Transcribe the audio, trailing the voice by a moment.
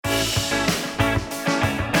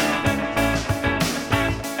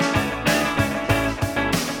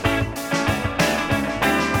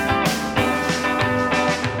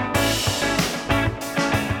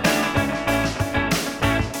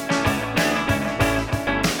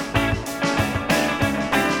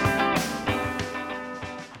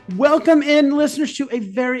Welcome in, listeners, to a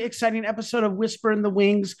very exciting episode of Whisper in the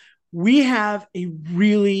Wings. We have a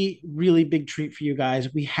really, really big treat for you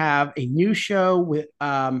guys. We have a new show with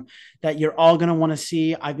that you're all going to want to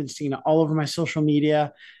see. I've been seeing it all over my social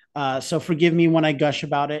media. So forgive me when I gush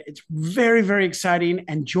about it. It's very, very exciting.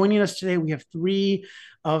 And joining us today, we have three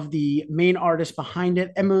of the main artists behind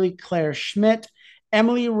it: Claire Schmitt,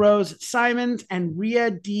 Emily Rose Simons, and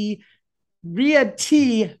Ria T.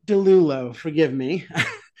 DiLullo. Forgive me.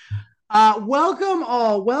 Welcome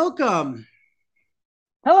all. Welcome.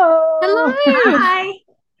 Hello. Hello. Hi.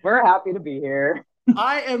 We're happy to be here.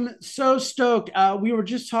 I am so stoked. We were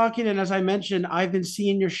just talking, and as I mentioned, I've been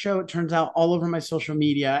seeing your show, it turns out, all over my social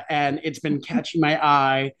media, and it's been catching my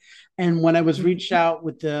eye. And when I was reached out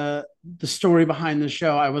with the story behind the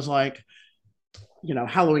show, I was like,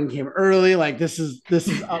 Halloween came early. Like this is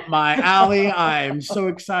up my alley. I'm so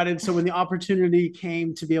excited. So when the opportunity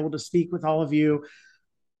came to be able to speak with all of you,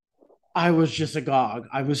 I was just agog.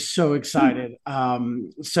 I was so excited.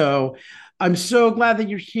 So I'm so glad that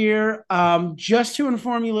you're here. Just to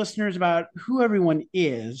inform you listeners about who everyone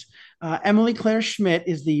is, Emily Claire Schmitt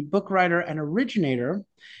is the book writer and originator.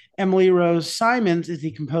 Emily Rose Simons is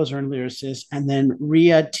the composer and lyricist. And then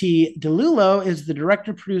Ria T. DiLullo is the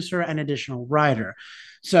director, producer, and additional writer.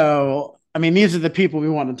 So, I mean, these are the people we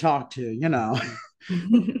want to talk to.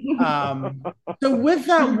 So with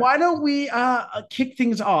that, why don't we kick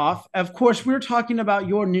things off? Of course, we're talking about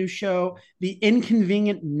your new show, The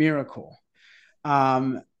Inconvenient Miracle.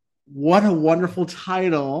 What a wonderful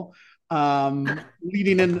title,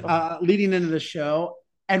 leading into the show.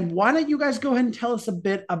 And why don't you guys go ahead and tell us a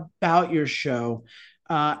bit about your show?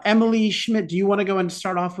 Emily Schmitt, do you want to go and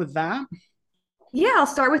start off with that? Yeah, I'll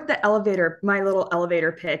start with my little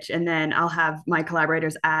elevator pitch, and then I'll have my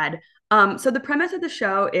collaborators add. So the premise of the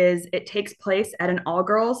show is it takes place at an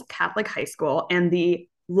all-girls Catholic high school, and the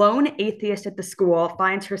lone atheist at the school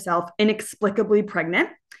finds herself inexplicably pregnant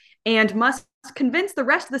and must convince the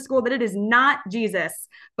rest of the school that it is not Jesus,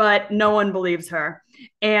 but no one believes her.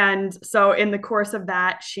 And so in the course of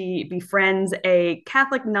that, she befriends a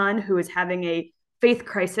Catholic nun who is having a faith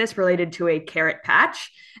crisis related to a carrot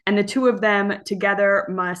patch. And the two of them together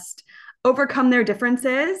must overcome their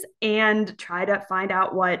differences and try to find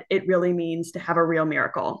out what it really means to have a real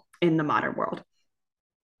miracle in the modern world.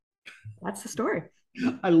 That's the story.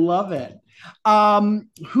 I love it.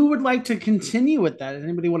 Who would like to continue with that? Does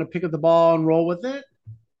anybody want to pick up the ball and roll with it?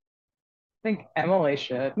 I think Emily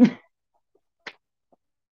should.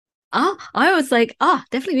 I was like,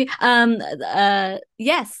 definitely.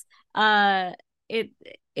 Yes.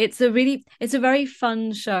 It's a very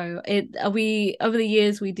fun show. We over the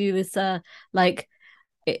years we do this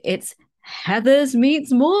it's Heathers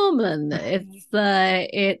meets Mormon. It's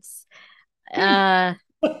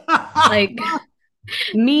like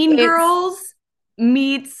Mean Girls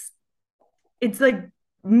meets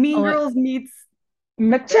Girls meets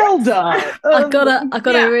Matilda. I've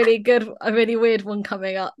got a really weird one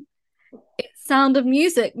coming up. It's Sound of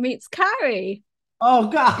Music meets Carrie. Oh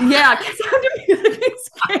God. Yeah, Sound of Music meets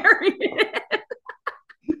Carrie.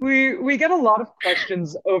 We get a lot of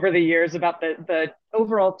questions over the years about the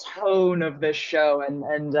overall tone of this show,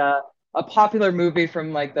 and a popular movie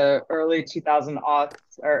from like the early 2000s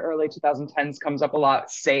or early 2010s comes up a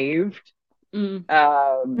lot, Saved, with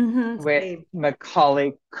Saved.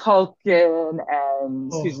 Macaulay Culkin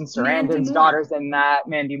and Susan Sarandon's daughter's in that.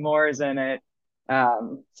 Mandy Moore's in it.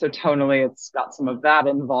 So tonally, it's got some of that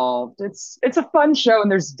involved. It's a fun show,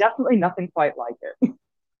 and there's definitely nothing quite like it.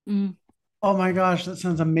 Oh my gosh, that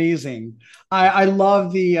sounds amazing. I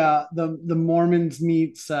love the Mormons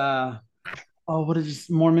meets what is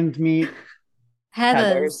Mormons meet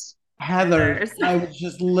Heathers. I was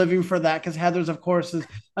just living for that because Heathers, of course, is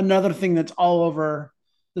another thing that's all over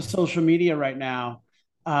the social media right now.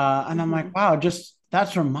 And I'm like, wow, just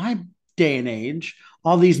that's from my day and age.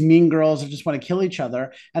 All these mean girls that just want to kill each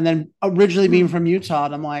other. And then originally being from Utah,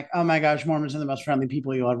 and I'm like, oh my gosh, Mormons are the most friendly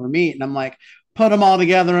people you'll ever meet. And I'm like, put them all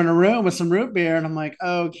together in a room with some root beer. And I'm like,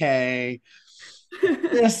 okay,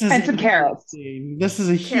 this is and some carrots. This is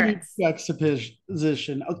a huge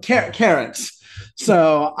juxtaposition. Oh, carrots.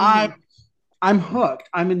 So I'm hooked.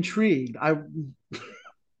 I'm intrigued. And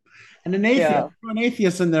an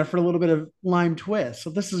atheist in there for a little bit of lime twist. So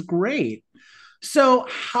this is great. So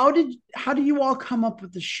how do you all come up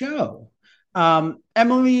with the show?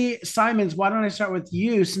 Emily Simons, why don't I start with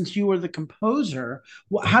you since you were the composer?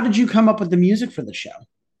 How did you come up with the music for the show?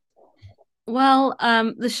 Well,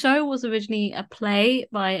 the show was originally a play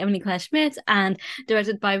by Emily Claire Schmitt and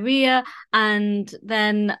directed by Ria, and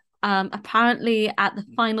then apparently at the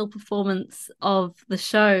final performance of the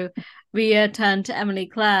show, Ria turned to Emily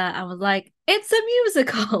Claire and was like, "It's a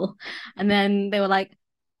musical," and then they were like,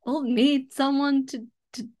 "We'll need someone to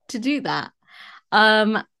do that."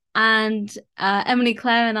 And Emily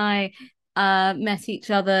Claire and I met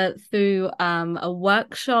each other through a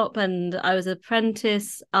workshop, and I was an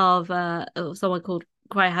apprentice of someone called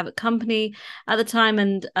Cry Havoc Company at the time,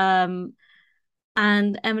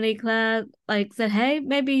 and Emily Claire like said, "Hey,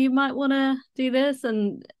 maybe you might want to do this,"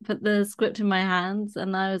 and put the script in my hands,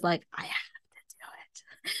 and I was like, "I have to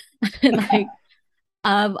do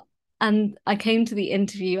it." And I came to the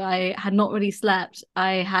interview. I had not really slept.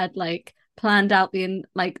 I had like planned out the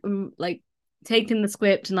taken the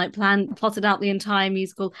script and like plotted out the entire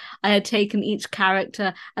musical. I had taken each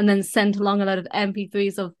character and then sent along a load of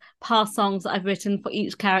MP3s of past songs that I've written for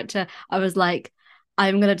each character. I was like,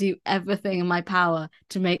 I'm gonna do everything in my power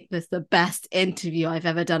to make this the best interview I've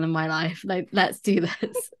ever done in my life. Like, let's do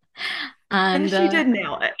this. And she did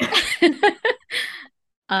nail it.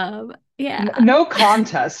 Yeah. No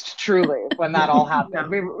contest, truly, when that all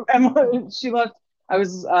happened. She left.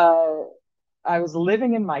 I was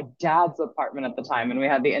living in my dad's apartment at the time, and we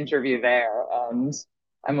had the interview there. And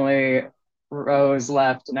Emily Rose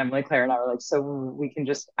left, and Emily Claire and I were like, "So we can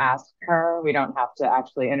just ask her. We don't have to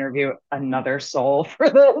actually interview another soul for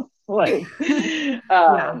this." Like,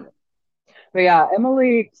 Yeah. But yeah,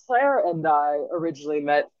 Emily Claire and I originally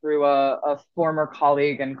met through a former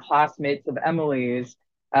colleague and classmates of Emily's,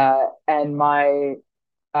 and my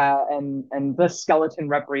and the Skeleton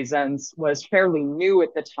Represents was fairly new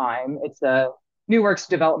at the time. It's a new works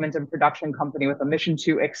development and production company with a mission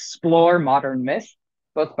to explore modern myth,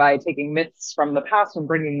 both by taking myths from the past and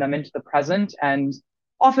bringing them into the present, and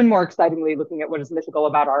often more excitingly, looking at what is mythical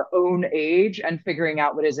about our own age and figuring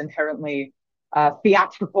out what is inherently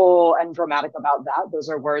theatrical and dramatic about that. Those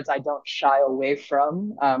are words I don't shy away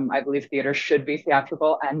from. I believe theater should be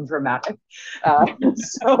theatrical and dramatic.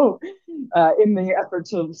 So in the effort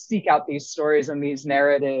to seek out these stories and these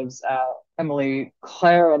narratives, Emily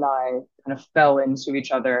Claire and I kind of fell into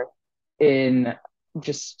each other in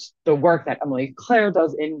just the work that Emily Claire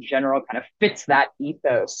does in general kind of fits that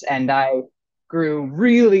ethos. And I grew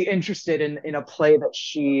really interested in a play that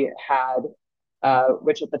she had,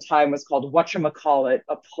 which at the time was called Whatchamacallit,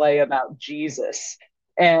 a play about Jesus.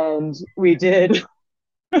 And we did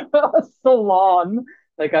a salon,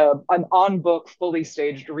 like an on-book, fully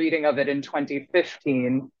staged reading of it in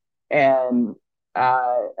 2015. And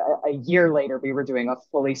a year later, we were doing a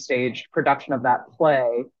fully staged production of that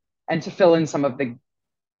play. And to fill in some of the,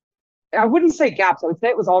 I wouldn't say gaps, I would say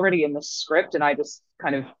it was already in the script, and I just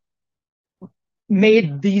kind of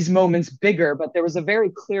made these moments bigger. But there was a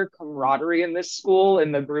very clear camaraderie in this school,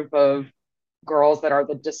 in the group of girls that are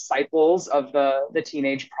the disciples of the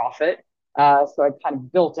teenage prophet. So I kind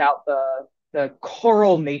of built out the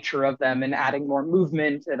choral nature of them and adding more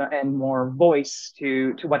movement and more voice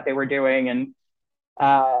to what they were doing. And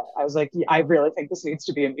I was like, I really think this needs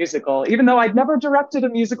to be a musical, even though I'd never directed a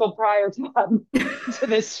musical prior to that, to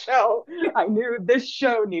this show. I knew this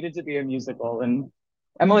show needed to be a musical. And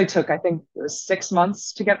Emily took, I think it was 6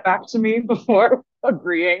 months to get back to me before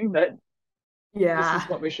agreeing that this is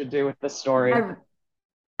what we should do with the story.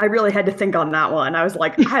 I really had to think on that one. I was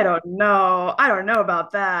like, I don't know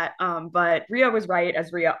about that. But Ria was right,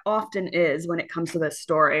 as Ria often is when it comes to this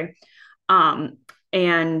story.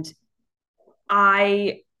 And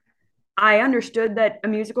I understood that a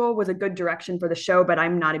musical was a good direction for the show, but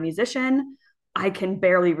I'm not a musician. I can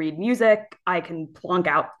barely read music. I can plunk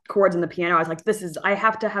out chords in the piano. I was like, I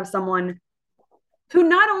have to have someone who's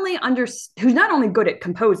not only good at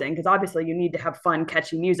composing, because obviously you need to have fun,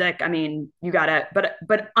 catchy music. I mean, you gotta,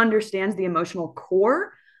 but understands the emotional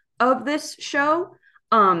core of this show.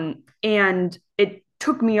 And it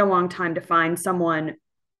took me a long time to find someone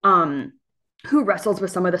who wrestles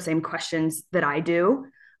with some of the same questions that I do,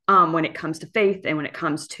 when it comes to faith and when it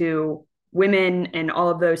comes to women and all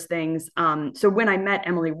of those things. So when I met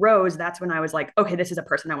Emily Rose, that's when I was like, okay, this is a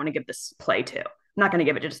person I want to give this play to. I'm not going to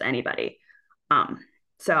give it to just anybody.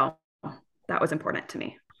 So that was important to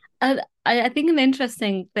me. And I think an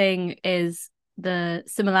interesting thing is the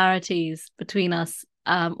similarities between us,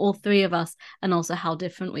 all three of us, and also how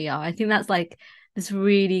different we are. I think that's like this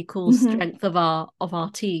really cool strength of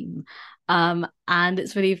our team. And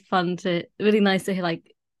it's really nice to hear,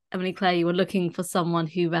 like, Emily Claire, you were looking for someone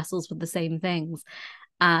who wrestles with the same things,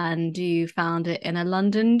 and you found it in a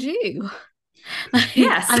London Jew.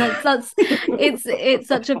 Yes. And it's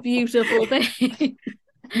such a beautiful thing.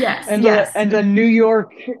 Yes. And a New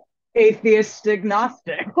York atheist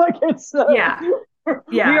agnostic. Like, it's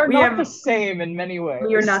Yeah, we are we not have the same in many ways.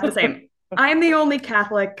 We are not the same. I am the only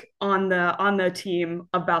Catholic on the team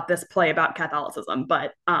about this play about Catholicism,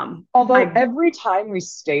 but although every time we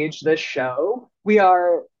stage this show, we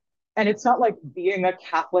are, and it's not like being a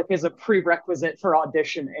Catholic is a prerequisite for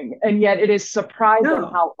auditioning, and yet it is surprising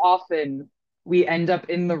how often we end up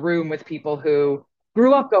in the room with people who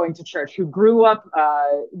grew up going to church, who grew up,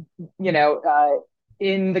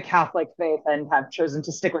 in the Catholic faith and have chosen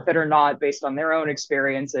to stick with it or not based on their own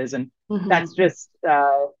experiences, and that's just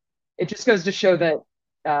it just goes to show that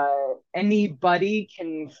anybody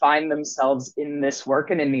can find themselves in this work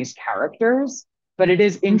and in these characters. But it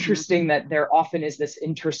is interesting that there often is this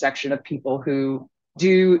intersection of people who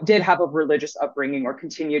did have a religious upbringing or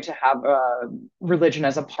continue to have religion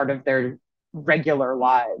as a part of their regular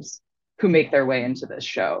lives, who make their way into this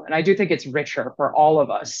show. And I do think it's richer for all of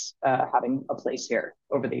us having a place here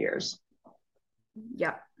over the years.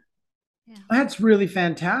 Yeah. That's really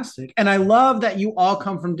fantastic. And I love that you all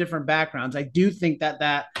come from different backgrounds. I do think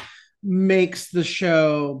that makes the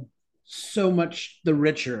show so much the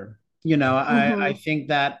richer. I think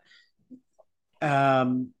that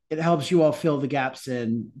it helps you all fill the gaps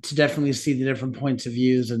in to definitely see the different points of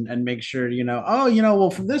views and make sure,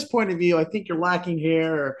 well, from this point of view, I think you're lacking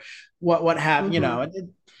here, or what have,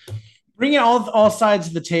 bringing all sides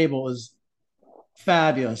of the table is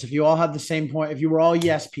fabulous. If you all have the same point, if you were all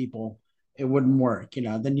yes people, it wouldn't work.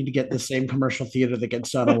 Then you get the same commercial theater that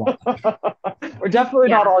gets done a lot. We're definitely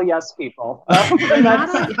not all yes people. We're not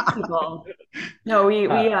all yes people. No, we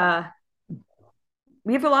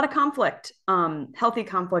have a lot of conflict, healthy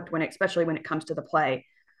conflict especially when it comes to the play.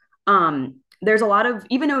 There's a lot of,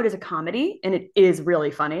 even though it is a comedy and it is really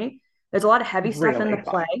funny, there's a lot of heavy stuff in the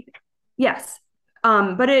play. Yes.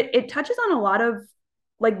 But it touches on a lot of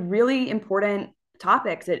like really important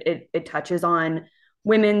topics. It touches on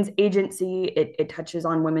women's agency. It touches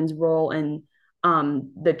on women's role in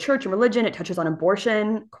the church and religion. It touches on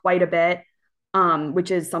abortion quite a bit, which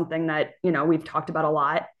is something that, we've talked about a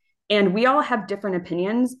lot. And we all have different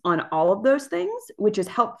opinions on all of those things, which is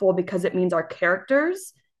helpful because it means our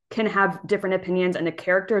characters can have different opinions and the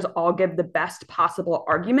characters all give the best possible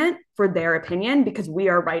argument for their opinion because we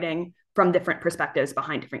are writing from different perspectives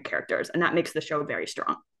behind different characters. And that makes the show very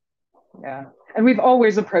strong. Yeah. And we've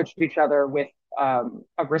always approached each other with a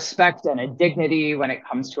respect and a dignity when it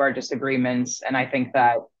comes to our disagreements. And I think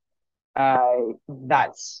that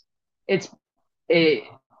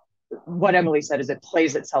what Emily said is it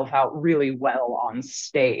plays itself out really well on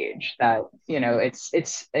stage, that,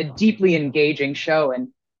 it's a deeply engaging show. And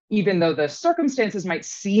even though the circumstances might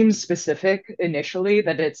seem specific initially,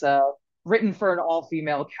 that it's written for an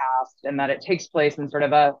all-female cast and that it takes place in sort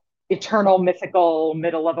of a eternal, mythical,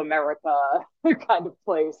 middle of America kind of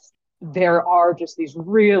place, there are just these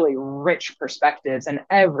really rich perspectives, and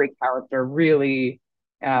every character really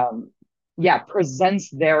presents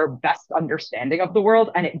their best understanding of the world,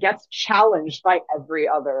 and it gets challenged by every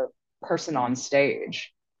other person on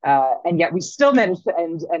stage. And yet we still manage to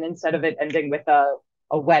end, and instead of it ending with a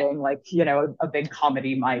wedding, like, a big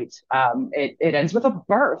comedy might, it ends with a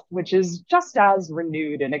birth, which is just as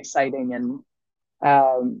renewed and exciting and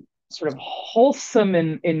sort of wholesome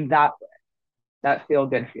in that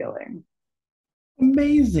feel-good feeling.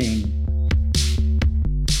 Amazing.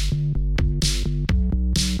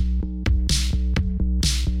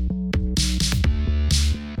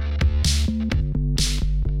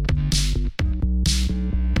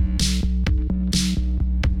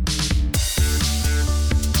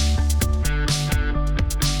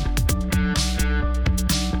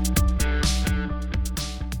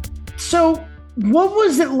 So, what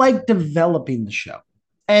was it like developing the show?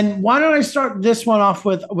 And why don't I start this one off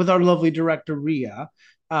with our lovely director, Ria?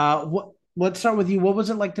 Let's start with you. What was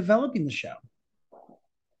it like developing the show?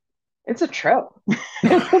 It's a trip.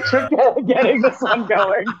 It's a trip getting this one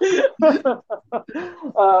going.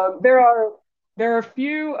 There are a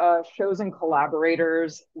few shows and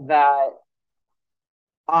collaborators that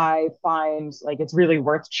I find like it's really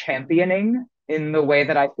worth championing in the way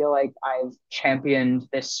that I feel like I've championed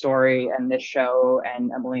this story and this show and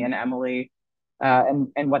Emily and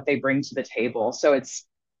what they bring to the table. So it's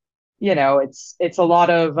a lot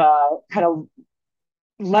of kind of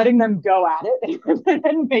letting them go at it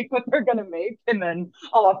and make what they're going to make. And then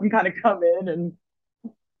I'll often kind of come in and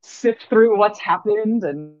sift through what's happened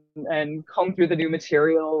and comb through the new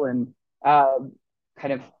material and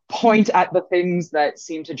kind of point at the things that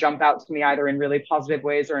seem to jump out to me either in really positive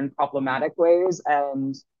ways or in problematic ways.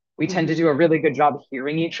 And we tend to do a really good job of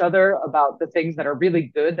hearing each other about the things that are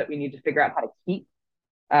really good that we need to figure out how to keep,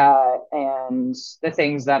 and the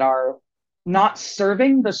things that are not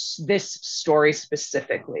serving this story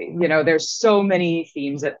specifically. You know, there's so many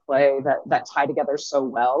themes at play that tie together so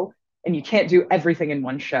well, and you can't do everything in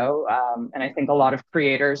one show. And I think a lot of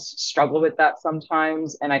creators struggle with that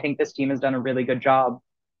sometimes. And I think this team has done a really good job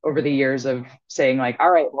over the years of saying like, all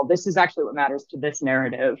right, well, this is actually what matters to this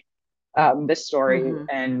narrative, this story. Mhm.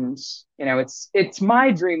 And, you know, it's my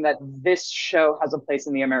dream that this show has a place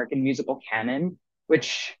in the American musical canon,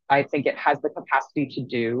 which I think it has the capacity to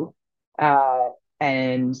do. Uh,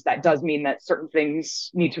 and that does mean that certain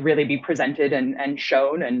things need to really be presented and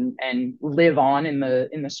shown and live on in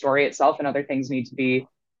the story itself, and other things need to be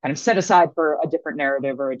kind of set aside for a different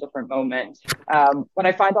narrative or a different moment. What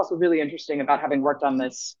I find also really interesting about having worked on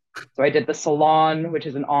this, so I did the Salon, which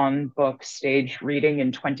is an on-book stage reading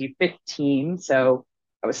in 2015. So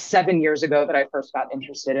it was 7 years ago that I first got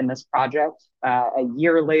interested in this project. A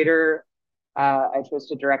year later, I chose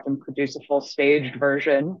to direct and produce a full staged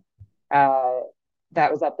version. That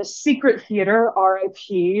was at the Secret Theater,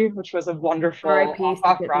 RIP, which was a wonderful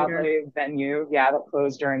off-Broadway venue. Yeah, that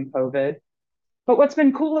closed during COVID. But what's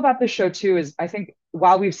been cool about this show too is I think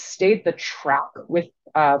while we've stayed the track with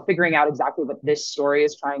figuring out exactly what this story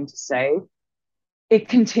is trying to say, it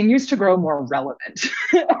continues to grow more relevant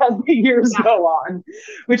as the years go on,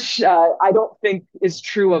 which I don't think is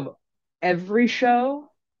true of every show.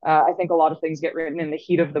 I think a lot of things get written in the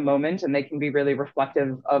heat of the moment, and they can be really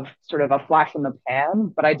reflective of sort of a flash in the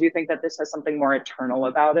pan. But I do think that this has something more eternal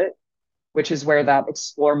about it, which is where that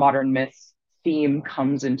explore modern myth theme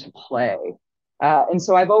comes into play. And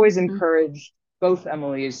so I've always encouraged both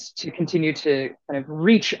Emilys to continue to kind of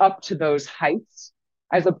reach up to those heights,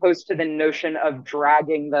 as opposed to the notion of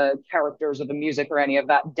dragging the characters or the music or any of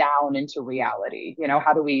that down into reality. You know,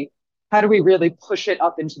 how do we really push it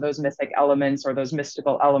up into those mythic elements or those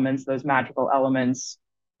mystical elements, those magical elements,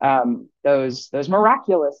 those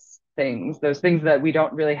miraculous things, those things that we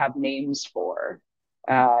don't really have names for.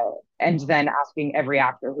 And then asking every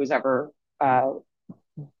actor who's ever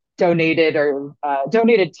donated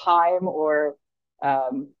time or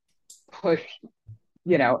push,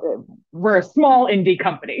 you know, we're a small indie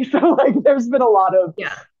company. So like there's been a lot of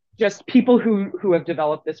just people who have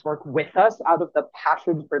developed this work with us out of the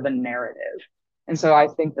passion for the narrative. And so I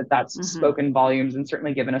think that that's spoken volumes and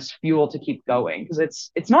certainly given us fuel to keep going, because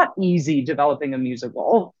it's not easy developing a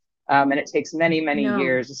musical. And it takes many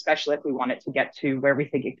years, especially if we want it to get to where we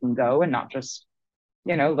think it can go and not just,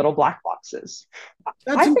 you know, little black boxes.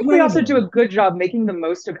 I think we also do a good job making the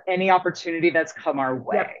most of any opportunity that's come our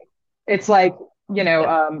way. It's like, you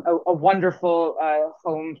know, a wonderful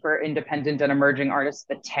home for independent and emerging artists,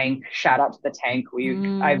 the Tank. Shout out to the Tank.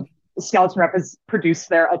 Skeleton Rep has produced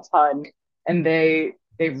there a ton, and they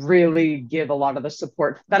really give a lot of the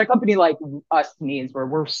support that a company like us needs, where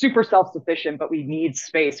we're super self-sufficient, but we need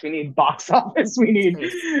space, we need box office, we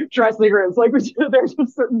need dressing rooms. Like there's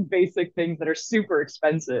just certain basic things that are super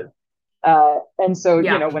expensive. And so,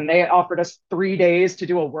 you know, when they offered us 3 days to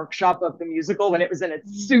do a workshop of the musical, when it was in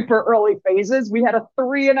its super early phases, we had a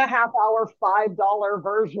 3.5-hour, $5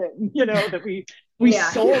 version, you know, that we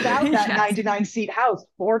sold out that 99 seat house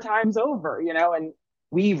 4 times over, you know, and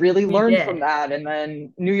we really learned from that. And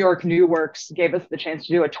then New York New Works gave us the chance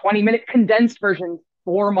to do a 20-minute condensed version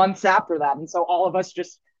 4 months after that. And so all of us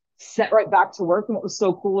just set right back to work. And what was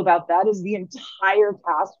so cool about that is the entire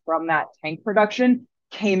cast from that Tank production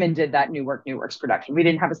came and did that New Works production. We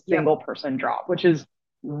didn't have a single person drop, which is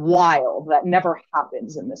wild. That never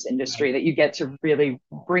happens in this industry, that you get to really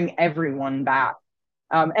bring everyone back.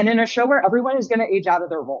 And in a show where everyone is going to age out of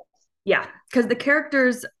their roles. Yeah, because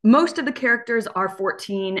most of the characters are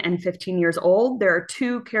 14 and 15 years old. There are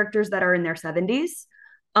 2 characters that are in their 70s.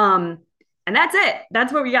 And that's it.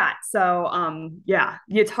 That's what we got. So,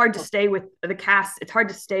 it's hard to stay with the cast. It's hard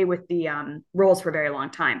to stay with the roles for a very long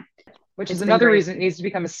time. Which is another reason it needs to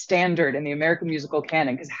become a standard in the American musical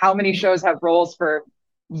canon, because how many shows have roles for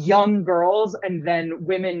young girls and then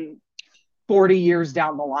women 40 years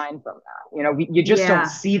down the line from that? You know, you just don't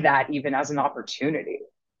see that even as an opportunity.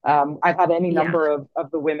 I've had any number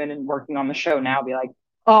of the women in working on the show now be like,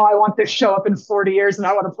 oh, I want this show up in 40 years and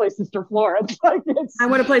I want to play Sister Florence. I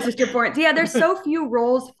want to play Sister Florence. Yeah, there's so few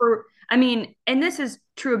roles for, I mean, and this is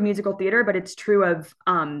true of musical theater, but it's true of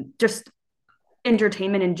just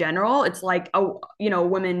entertainment in general. It's like,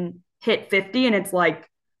 women hit 50 and it's like,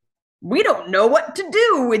 we don't know what to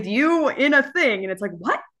do with you in a thing. And it's like,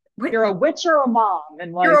 what? You're a witch or a mom?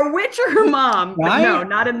 And like, you're a witch or a mom? But no,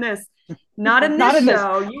 not in this. Not in this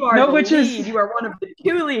show. You are the lead. You are one of the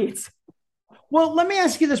 2 leads. Well, let me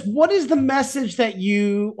ask you this. What is the message that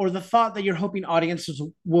you, or the thought that you're hoping audiences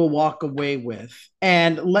will walk away with?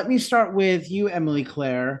 And let me start with you, Emily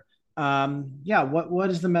Claire. Yeah, what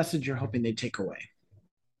is the message you're hoping they take away?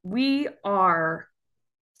 We are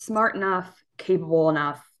smart enough, capable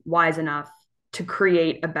enough, wise enough to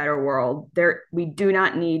create a better world. We do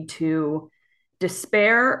not need to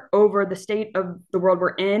despair over the state of the world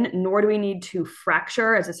we're in, nor do we need to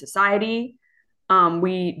fracture as a society.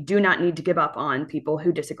 We do not need to give up on people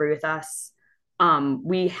who disagree with us.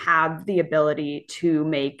 We have the ability to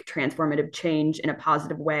make transformative change in a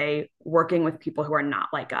positive way, working with people who are not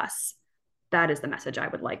like us. That is the message I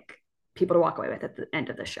would like people to walk away with at the end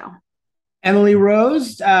of the show. Emily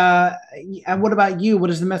Rose, and what about you? What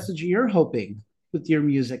is the message you're hoping with your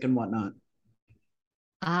music and whatnot?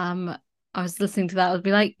 I was listening to that. I would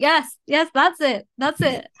be like, yes, that's it.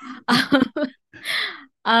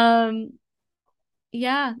 um,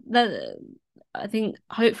 yeah, that I think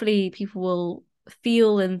hopefully people will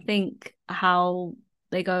feel and think how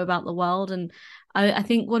they go about the world. And I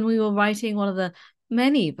think when we were writing one of the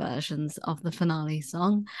many versions of the finale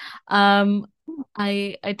song,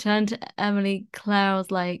 I turned to Emily Claire. I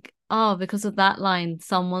was like, oh, because of that line,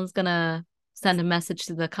 someone's gonna send a message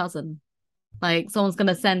to their cousin. Like someone's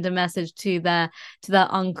gonna send a message to their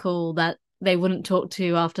uncle that they wouldn't talk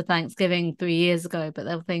to after Thanksgiving 3 years ago, but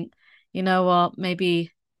they'll think, you know what,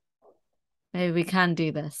 maybe we can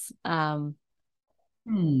do this.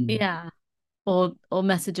 Yeah. Or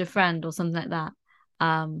message a friend or something like that.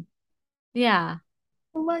 Yeah.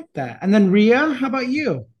 I like that. And then Ria, how about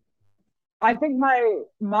you? I think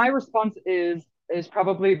my response is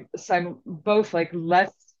probably both like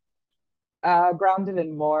less grounded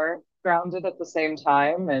and more grounded at the same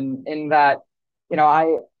time, and in that,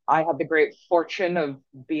 I had the great fortune of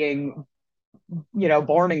being,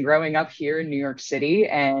 born and growing up here in New York City,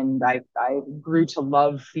 and I grew to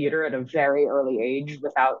love theater at a very early age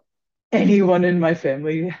without anyone in my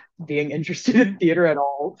family being interested in theater at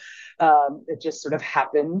all. It just sort of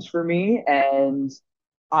happened for me, and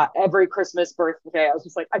every Christmas, birthday, I was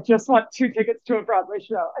just like, I just want 2 tickets to a Broadway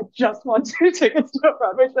show. I just want 2 tickets to a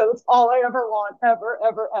Broadway show. That's all I ever want, ever,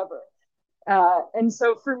 ever, ever. And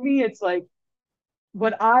so for me, it's like,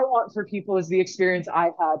 what I want for people is the experience I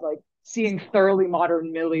had, like seeing Thoroughly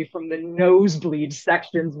Modern Millie from the nosebleed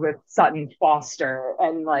sections with Sutton Foster,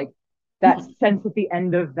 and like that sense at the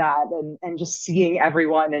end of that, and just seeing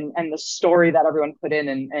everyone, and the story that everyone put in,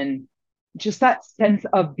 and just that sense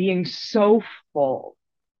of being so full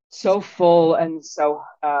and so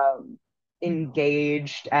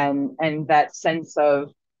engaged, and that sense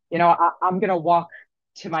of, I'm gonna walk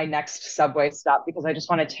to my next subway stop because I just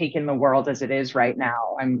want to take in the world as it is right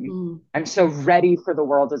now. I'm so ready for the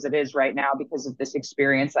world as it is right now because of this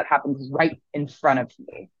experience that happens right in front of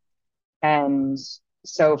me. And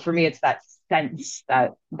so for me, it's that sense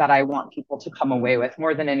that I want people to come away with,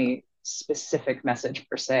 more than any specific message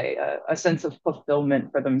per se, a sense of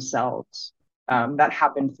fulfillment for themselves, that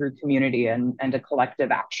happened through community and a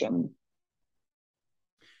collective action.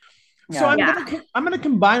 So I'm gonna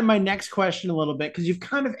combine my next question a little bit because you've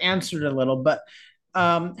kind of answered a little, but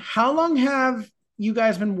how long have you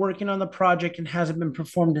guys been working on the project, and has it been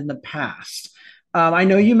performed in the past? I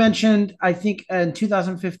know you mentioned, I think in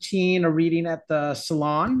 2015, a reading at the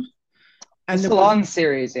Salon. And the Salon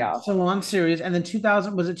series, yeah. Salon series. And then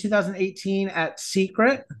 2018 at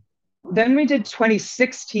Secret? Then we did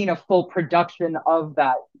 2016, a full production of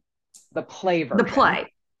that, the play version.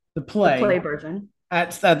 The play version.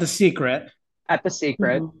 At the Secret. At the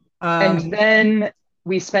Secret. And then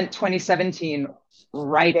we spent 2017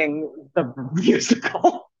 writing the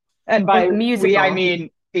musical. And by we, I mean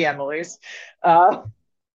the Emilys.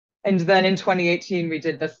 And then in 2018, we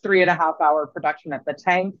did the 3.5-hour production at the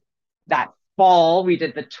Tank. That fall, we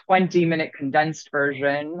did the 20-minute condensed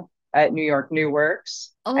version at New York New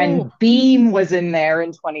Works. And Beam was in there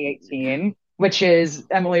in 2018, which is,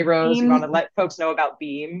 Emily Rose, you want to let folks know about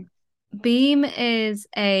Beam? Beam is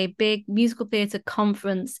a big musical theatre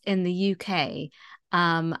conference in the UK,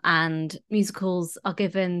 and musicals are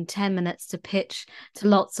given 10 minutes to pitch to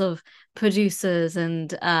lots of producers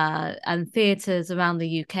and theatres around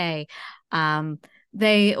the UK.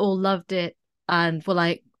 They all loved it and were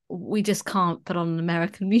like, we just can't put on an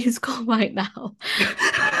American musical right now.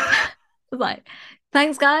 Like,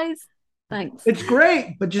 thanks, guys. Thanks. It's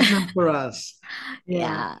great, but just not for us.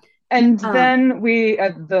 Yeah. And then we,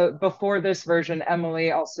 before this version,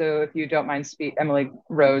 Emily also, Emily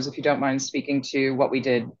Rose, if you don't mind speaking to what we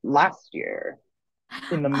did last year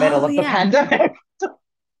in the middle of the pandemic.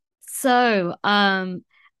 So,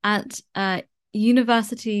 at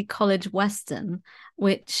University College Western,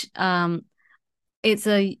 which it's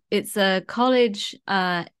a college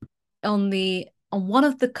on the on one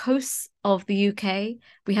of the coasts of the UK.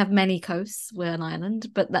 We have many coasts. We're an island,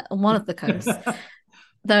 but on one of the coasts,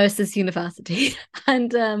 there is this university.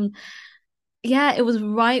 And yeah, it was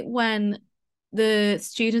right when the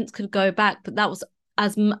students could go back, but that was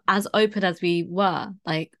as open as we were,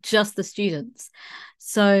 like just the students.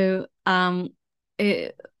 So that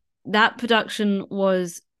production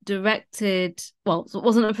was directed, well, it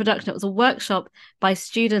wasn't a production, it was a workshop by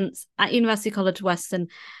students at University College Western.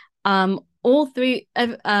 All three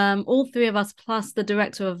of us, plus the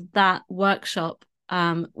director of that workshop,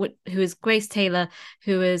 who is Grace Taylor,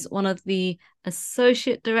 who is one of the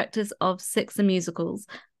associate directors of Six the Musical,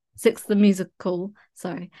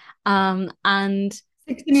 sorry. And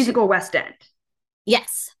Six the Musical West End.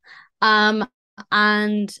 Yes. And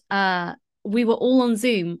we were all on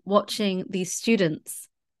Zoom watching these students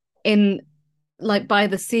in, like, by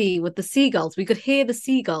the sea with the seagulls. We could hear the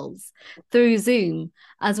seagulls through Zoom,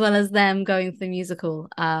 as well as them going through the musical.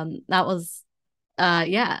 That was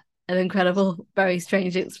an incredible, very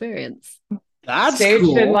strange experience. That's staged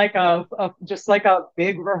cool. in like a just like a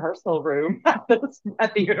big rehearsal room at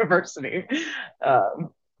the university.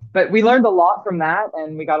 But we learned a lot from that,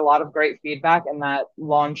 and we got a lot of great feedback, and that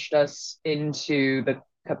launched us into the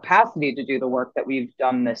capacity to do the work that we've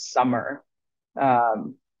done this summer.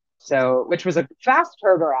 So, which was a fast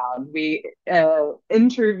turnaround. We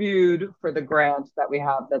interviewed for the grant that we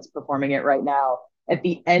have that's performing it right now at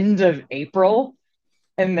the end of April,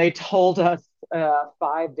 and they told us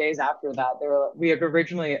 5 days after that, we had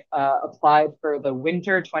originally applied for the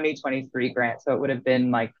winter 2023 grant, so it would have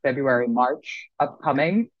been like February, March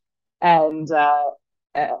upcoming. And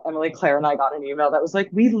Emily, Claire, and I got an email that was like,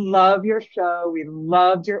 "We love your show. We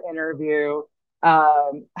loved your interview.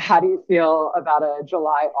 How do you feel about a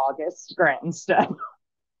July, August grant instead?"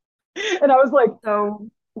 And I was like, "So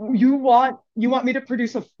you want me to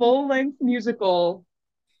produce a full-length musical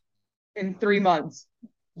in 3 months?"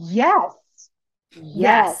 Yes,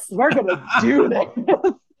 we're gonna do this.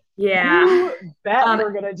 Yeah, you bet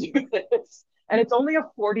we're gonna do this. And it's only a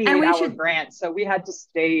 48-hour grant, so we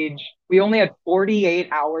only had 48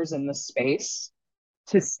 hours in the space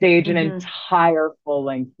to stage an entire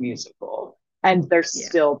full-length musical, and they're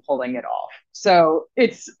still pulling it off. So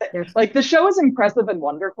it's like, the show is impressive and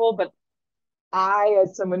wonderful, but I,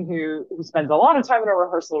 as someone who spends a lot of time in a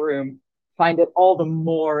rehearsal room, find it all the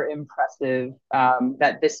more impressive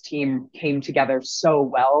that this team came together so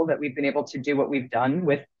well, that we've been able to do what we've done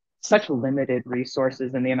with such limited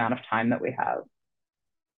resources and the amount of time that we have.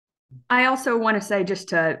 I also want to say, just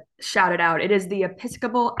to shout it out, it is the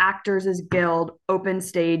Episcopal Actors Guild Open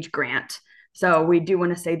Stage Grant. So we do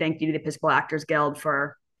want to say thank you to the Episcopal Actors Guild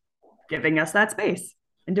for giving us that space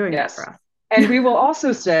and doing that for us. And we will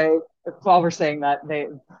also say, while we're saying that, they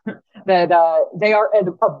are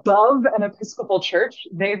above an Episcopal church.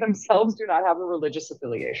 They themselves do not have a religious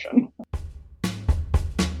affiliation.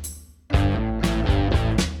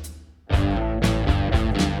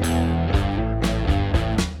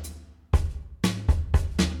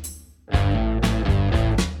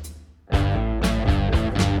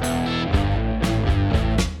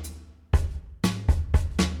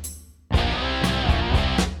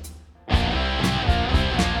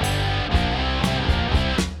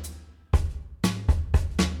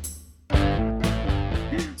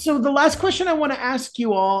 So the last question I want to ask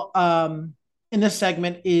you all in this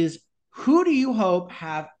segment is, who do you hope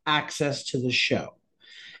have access to the show?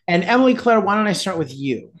 And Emily, Claire, why don't I start with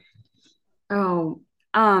you? I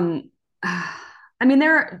mean,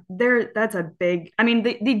 that's a big, I mean,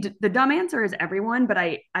 the dumb answer is everyone, but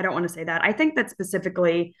I don't want to say that. I think that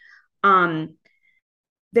specifically,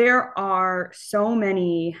 there are so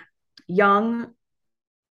many young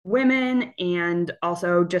women, and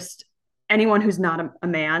also just anyone who's not a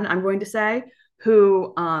man, I'm going to say,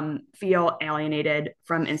 who feel alienated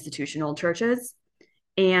from institutional churches.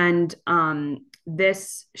 And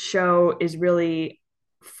this show is really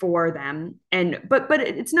for them. But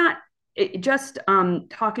it's not just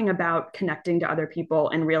talking about connecting to other people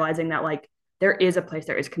and realizing that, like, there is a place,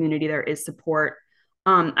 there is community, there is support.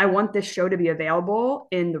 I want this show to be available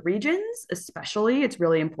in the regions, especially. It's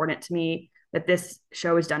really important to me that this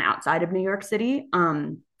show is done outside of New York City.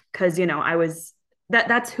 Because, you know,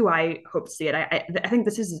 that's who I hope to see it. I think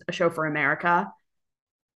this is a show for America.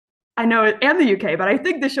 I know it, and the UK, but I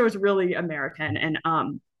think this show is really American. And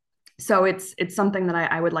so it's something that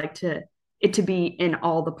I would like it to be in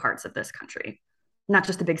all the parts of this country, not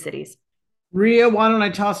just the big cities. Ria, why don't I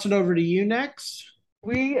toss it over to you next?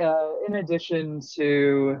 We, in addition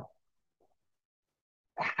to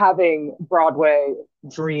having Broadway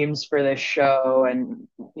dreams for this show and,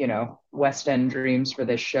 West End dreams for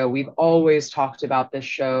this show, we've always talked about this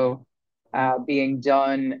show being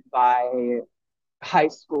done by high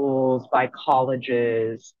schools, by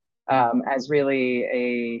colleges, as really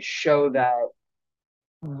a show that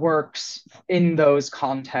works in those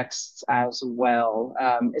contexts as well,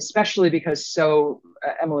 especially because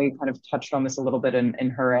Emily kind of touched on this a little bit in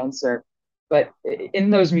her answer, but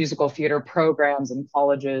in those musical theater programs in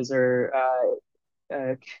colleges or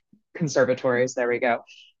conservatories, there we go.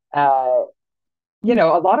 A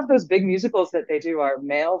lot of those big musicals that they do are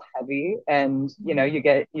male heavy, and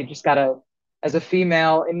you just gotta, as a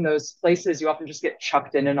female in those places, you often just get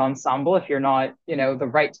chucked in an ensemble if you're not, the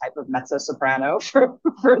right type of mezzo soprano for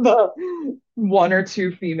the one or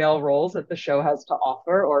two female roles that the show has to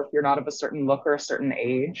offer, or if you're not of a certain look or a certain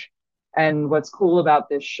age. And what's cool about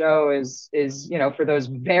this show is for those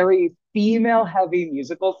very female heavy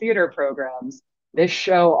musical theater programs, this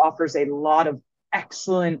show offers a lot of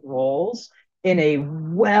excellent roles in a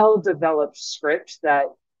well-developed script that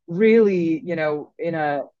really, in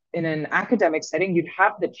an academic setting, you'd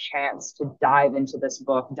have the chance to dive into this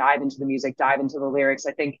book, dive into the music, dive into the lyrics.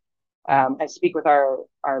 I think I speak with our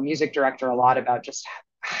music director a lot about just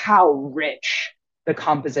how rich the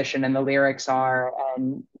composition and the lyrics are.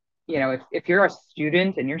 And, if you're a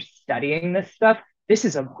student and you're studying this stuff, this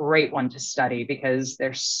is a great one to study because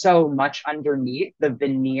there's so much underneath the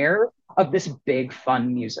veneer of this big,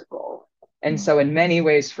 fun musical. And so in many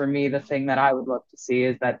ways, for me, the thing that I would love to see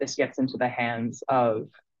is that this gets into the hands of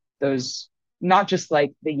those, not just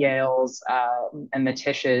like the Yales and the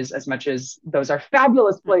Tishes, as much as those are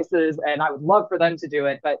fabulous places and I would love for them to do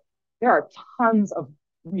it, but there are tons of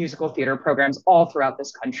musical theater programs all throughout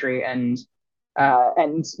this country. And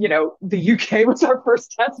the UK was our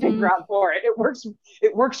first testing ground for it. It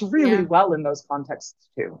works really well in those contexts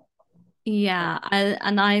too. Yeah, I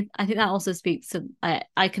think that also speaks to,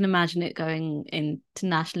 I can imagine it going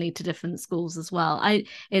internationally to different schools as well.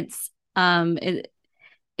 It's also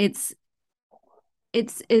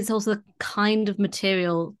the kind of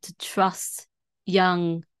material to trust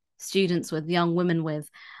young students with, young women with,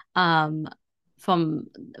 from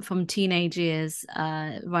teenage years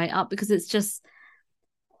right up, because it's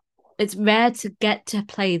rare to get to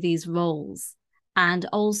play these roles. And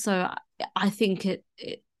also I think it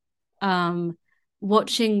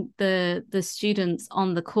watching the students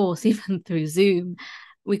on the course, even through Zoom,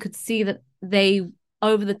 we could see that they,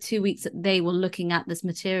 over the 2 weeks that they were looking at this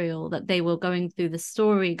material, that they were going through the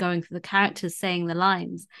story, going through the characters, saying the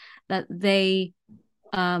lines, that they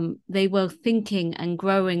were thinking and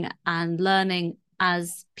growing and learning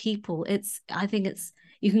as people. I think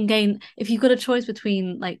you can gain, if you've got a choice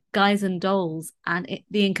between like Guys and Dolls and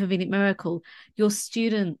The Inconvenient Miracle, your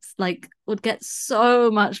students would get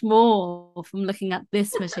so much more from looking at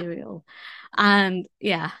this material. And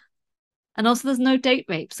also there's no date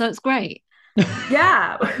rape, so it's great.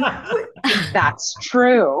 Yeah. That's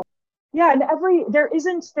true. Yeah, and there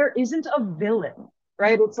isn't a villain,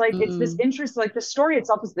 right? It's like it's this interest, like the story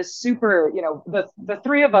itself is this super, the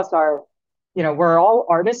three of us are, we're all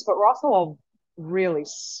artists, but we're also all really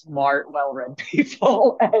smart, well-read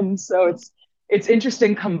people. And so it's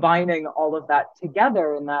interesting combining all of that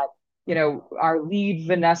together, in that, our lead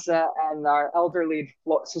Vanessa and our elder lead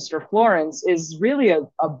sister Florence is really a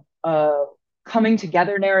coming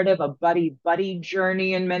together narrative, a buddy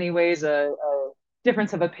journey in many ways, a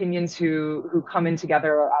difference of opinions who come in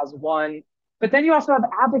together as one. But then you also have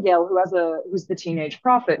Abigail, who's the teenage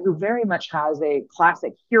prophet, who very much has a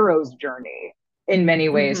classic hero's journey in many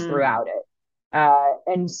ways throughout it.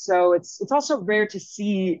 And so it's also rare to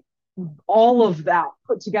see all of that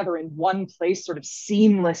put together in one place sort of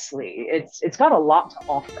seamlessly. It's got a lot to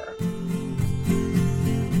offer.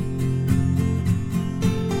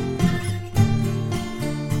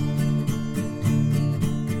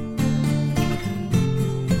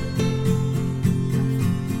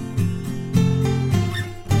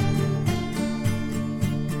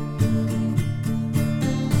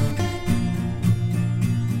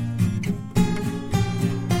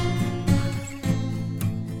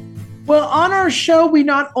 Well, on our show, we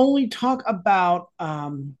not only talk about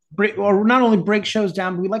not only break shows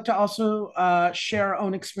down, but we like to also share our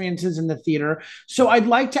own experiences in the theater. So I'd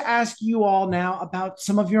like to ask you all now about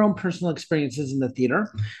some of your own personal experiences in the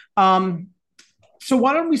theater. So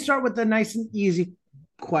why don't we start with the nice and easy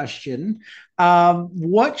question?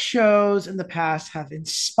 What shows in the past have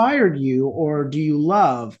inspired you or do you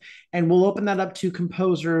love? And we'll open that up to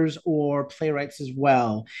composers or playwrights as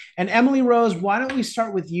well. And Emily Rose, why don't we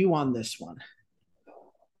start with you on this one?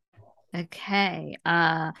 Okay.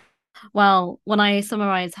 Well, when I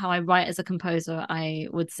summarize how I write as a composer, I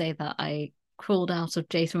would say that I crawled out of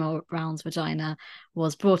Jason Brown's vagina,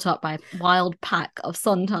 was brought up by a wild pack of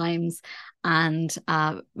Sondheims, and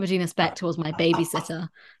Regina Spektor was my babysitter.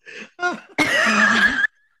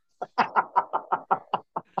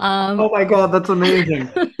 Oh my God, that's amazing.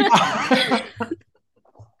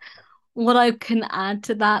 What I can add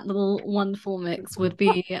to that little wonderful mix would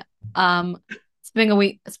be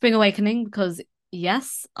Spring Awakening, because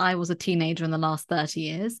yes, I was a teenager in the last 30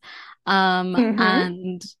 years.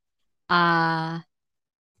 And yeah,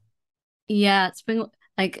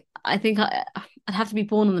 I think I'd have to be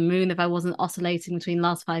born on the moon if I wasn't oscillating between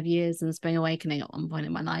last 5 years and Spring Awakening at one point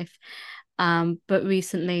in my life. But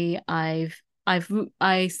recently I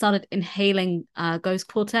started inhaling Ghost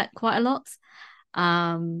Quartet quite a lot.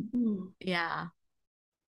 Yeah.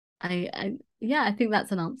 I think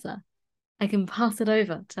that's an answer. I can pass it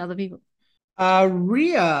over to other people.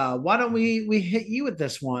 Ria, why don't we hit you with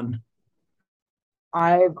this one?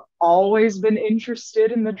 I've always been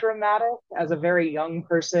interested in the dramatic as a very young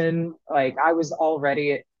person. Like I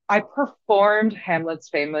performed Hamlet's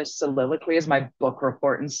famous soliloquy as my book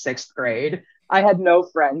report in 6th grade. I had no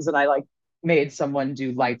friends and I like made someone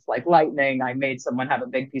do lights like lightning. I made someone have a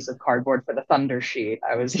big piece of cardboard for the thunder sheet.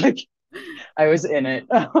 I was in it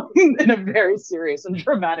in a very serious and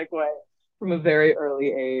dramatic way from a very early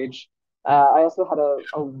age. I also had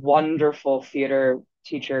a wonderful theater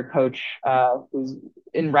teacher coach who's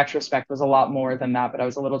in retrospect was a lot more than that, but I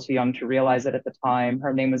was a little too young to realize it at the time.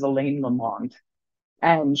 Her name was Elaine Lamont,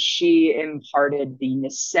 and she imparted the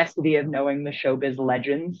necessity of knowing the showbiz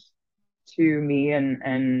legends to me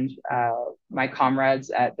and my comrades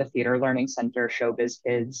at the Theater Learning Center. Showbiz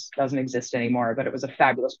Kids doesn't exist anymore, but it was a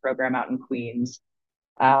fabulous program out in Queens.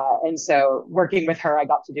 And so working with her, I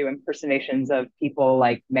got to do impersonations of people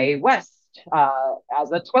like Mae West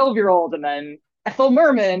as a 12-year-old, and then Ethel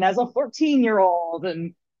Merman as a 14-year-old,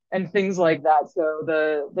 and things like that. So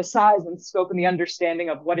the size and scope and the understanding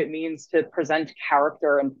of what it means to present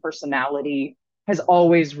character and personality has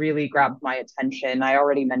always really grabbed my attention. I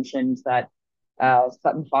already mentioned that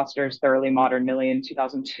Sutton Foster's Thoroughly Modern Millie in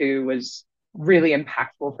 2002 was really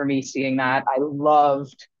impactful for me seeing that. I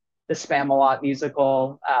loved the Spamalot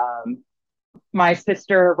musical. My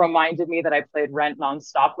sister reminded me that I played Rent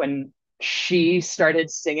nonstop when she started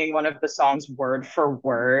singing one of the songs word for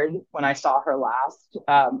word when I saw her last.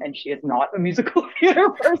 And she is not a musical theater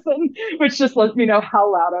person, which just lets me know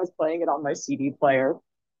how loud I was playing it on my CD player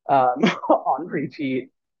on repeat.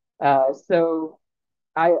 So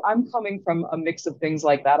I'm coming from a mix of things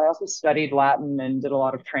like that. I also studied Latin and did a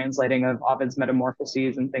lot of translating of Ovid's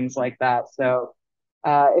Metamorphoses and things like that. So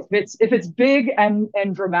if it's big and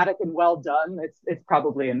dramatic and well done, it's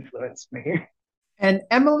probably influenced me. And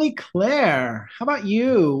Emily Claire, how about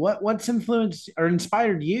you? What's influenced or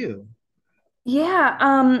inspired you?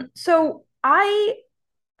 Yeah, so I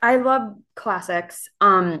love classics.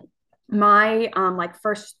 My like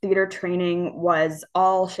first theater training was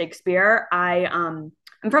all Shakespeare. I'm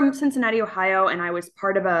from Cincinnati, Ohio, and I was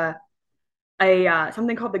part of a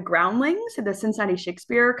something called the Groundlings, the Cincinnati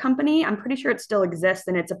Shakespeare Company. I'm pretty sure it still exists,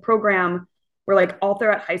 and it's a program where like all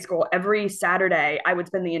throughout high school, every Saturday, I would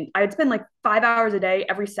spend like 5 hours a day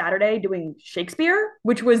every Saturday doing Shakespeare,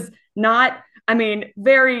 which was not, I mean,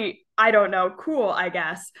 very, I don't know, cool, I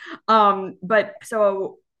guess. But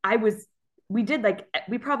so I was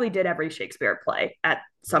we probably did every Shakespeare play at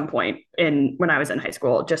some point in when I was in high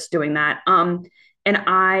school, just doing that. And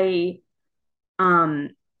I um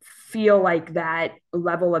feel like that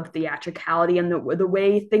level of theatricality and the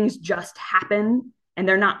way things just happen and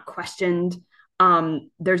they're not questioned.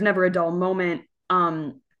 There's never a dull moment.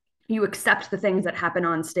 You accept the things that happen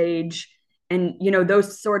on stage, and you know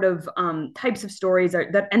those sort of types of stories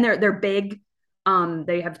are that, and they're big.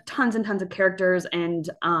 They have tons and tons of characters, and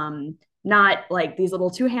not like these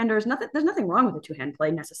little two-handers. There's nothing wrong with a two-hand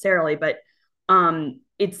play necessarily, but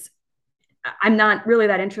it's I'm not really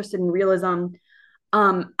that interested in realism.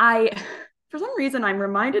 I for some reason I'm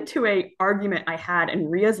reminded to a argument I had in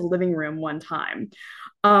Ria's living room one time.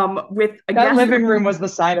 With a That guest living room was the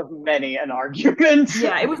site of many an argument.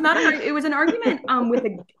 Yeah, it was not it was an argument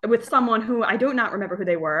with someone who I do not remember who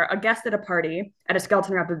they were, a guest at a party at a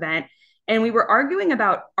Skeleton Rep event, and we were arguing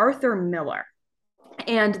about Arthur Miller.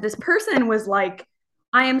 And this person was like,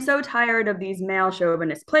 I am so tired of these male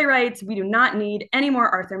chauvinist playwrights. We do not need any more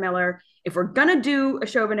Arthur Miller. If we're gonna do a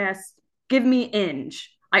chauvinist, give me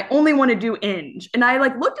Inge. I only want to do Inge. And I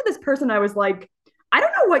like looked at this person. I was like, I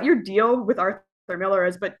don't know what your deal with Arthur Miller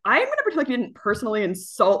is, but I'm going to pretend like you didn't personally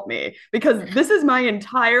insult me because this is my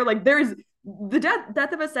entire, like, there's the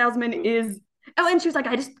death of a salesman is Oh, and she was like,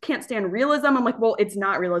 I just can't stand realism. I'm like, well, it's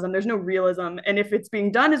not realism. There's no realism. And if it's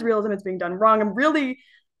being done as realism, it's being done wrong.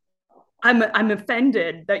 I'm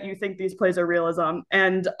offended that you think these plays are realism.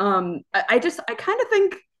 And I kind of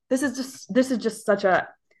think this is just such a,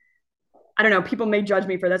 I don't know, people may judge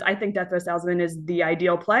me for this. I think Death of a Salesman is the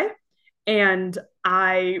ideal play. And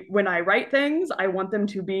when I write things, I want them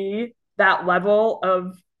to be that level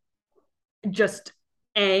of just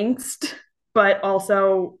angst, but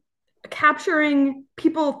also capturing,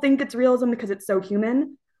 people think it's realism because it's so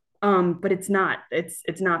human, but it's not.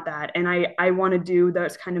 It's not that. And I want to do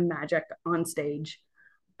those kind of magic on stage.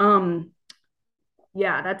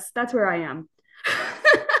 Yeah, that's where I am.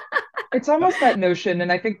 It's almost that notion,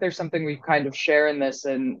 and I think there's something we kind of share in this,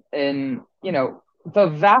 in the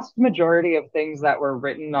vast majority of things that were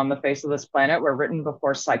written on the face of this planet were written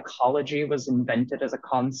before psychology was invented as a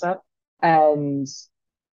concept. And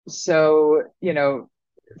so,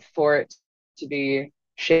 for it to be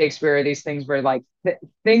Shakespeare, these things were like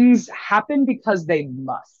things happen because they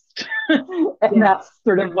must. And that's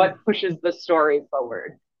sort of what pushes the story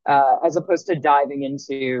forward, as opposed to diving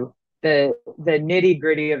into the nitty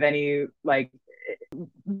gritty of any like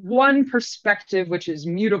one perspective, which is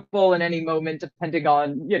mutable in any moment, depending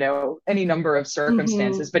on, any number of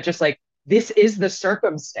circumstances, but just like, this is the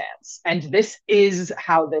circumstance, and this is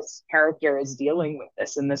how this character is dealing with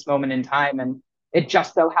this in this moment in time. And it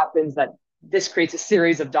just so happens that this creates a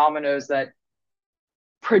series of dominoes that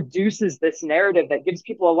produces this narrative that gives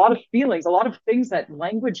people a lot of feelings, a lot of things that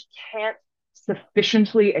language can't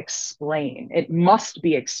sufficiently explain. It must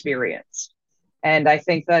be experienced. And I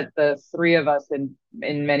think that the three of us in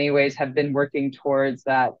many ways have been working towards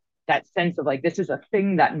that sense of like, this is a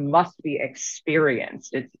thing that must be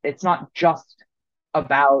experienced. It's not just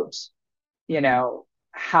about,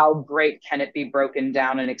 how great can it be broken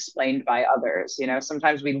down and explained by others.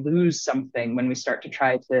 Sometimes we lose something when we start to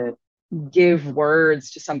try to give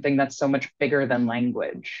words to something that's so much bigger than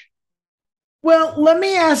language. Well, let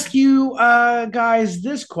me ask you guys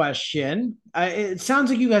this question. It sounds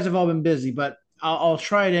like you guys have all been busy, but I'll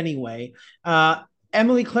try it anyway.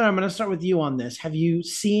 Emily, Claire, I'm going to start with you on this. Have you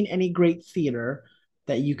seen any great theater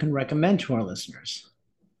that you can recommend to our listeners?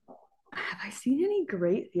 Have I seen any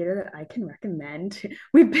great theater that I can recommend?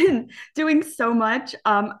 We've been doing so much.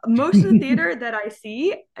 Most of the theater that I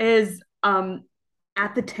see is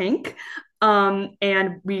at the Tank.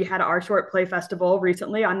 And we had our short play festival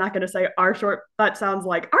recently. I'm not going to say that sounds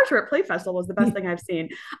like our short play festival was the best thing I've seen.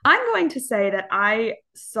 I'm going to say that I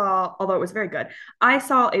saw, although it was very good, I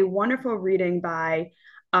saw a wonderful reading by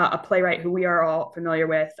a playwright who we are all familiar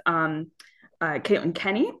with, Caitlin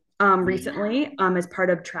Kenny, recently, as part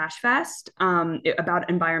of Trash Fest, about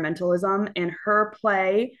environmentalism, and her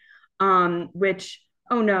play, which,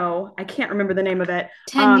 oh no, I can't remember the name of it.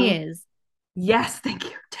 10 years. Yes, thank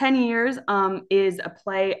you. 10 years is a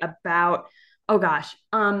play about, oh gosh,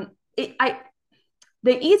 the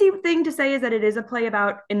easy thing to say is that it is a play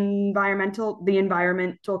about the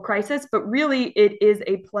environmental crisis, but really it is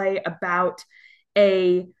a play about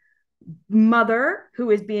a mother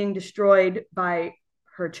who is being destroyed by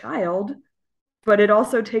her child, but it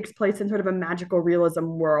also takes place in sort of a magical realism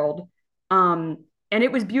world. And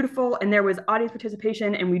it was beautiful, and there was audience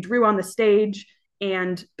participation, and we drew on the stage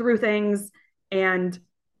and threw things and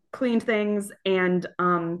cleaned things and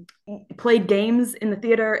played games in the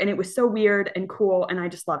theater, and it was so weird and cool, and I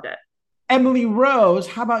just loved it. Emily Rose,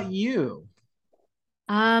 how about you?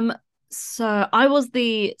 So I was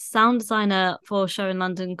the sound designer for a show in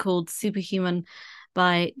London called Superhuman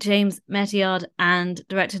by James Mettiard and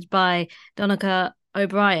directed by Donica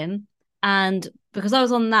O'Brien. And because I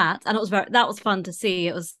was on that, and that was fun to see.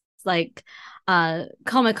 It was like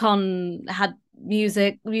Comic-Con had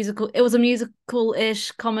musical. It was a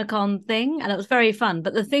musical-ish Comic-Con thing, and it was very fun.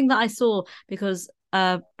 But the thing that I saw, because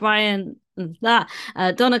Donica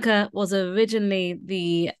was originally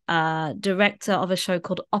the director of a show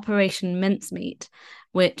called Operation Mincemeat,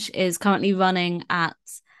 which is currently running at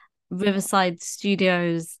Riverside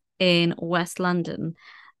Studios in West London.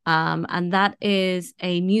 And that is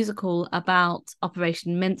a musical about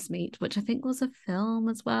Operation Mincemeat, which I think was a film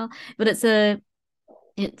as well. But it's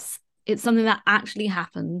something that actually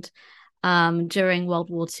happened during World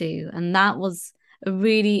War II, and that was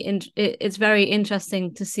it's very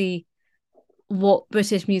interesting to see what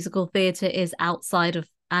British musical theatre is outside of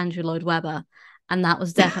Andrew Lloyd Webber, and that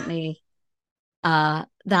was definitely that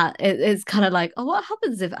it's kind of like, oh, what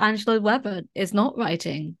happens if Andrew Lloyd Webber is not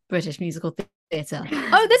writing British musical theatre?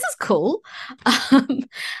 Oh, this is cool. And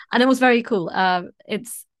it was very cool. I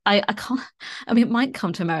can't, I mean, it might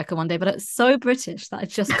come to America one day, but it's so British that I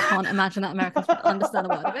just can't imagine that Americans would understand a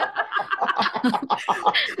word of it.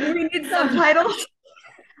 Do we need subtitles?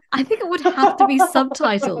 I think it would have to be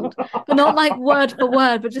subtitled, but not like word for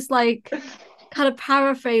word, but just like kind of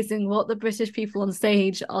paraphrasing what the British people on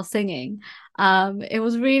stage are singing. It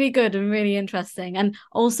was really good and really interesting, and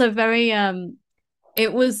also very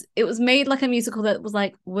it was made like a musical that was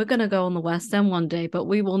like, we're gonna go on the West End one day, but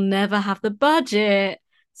we will never have the budget.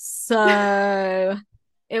 So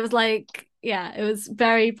it was like, yeah, it was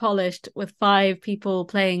very polished with 5 people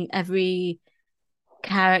playing every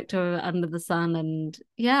character under the sun, and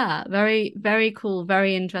yeah, very, very cool,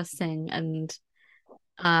 very interesting, and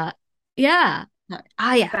yeah.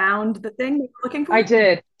 Yeah. Found the thing you were looking for? I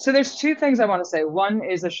did. So there's 2 things I want to say. One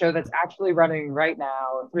is a show that's actually running right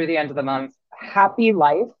now through the end of the month, Happy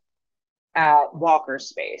Life at Walker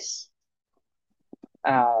Space.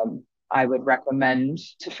 I would recommend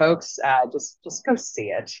to folks, just go see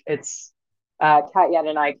it. It's Kat Yen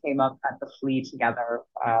and I came up at the Flea together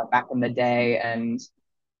back in the day, and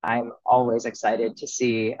I'm always excited to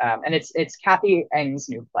see. And it's Kathy Eng's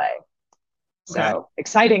new play. So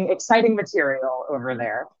exciting material over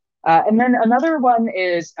there. And then another one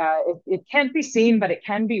is it can't be seen, but it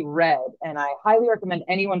can be read. And I highly recommend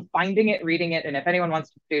anyone finding it, reading it. And if anyone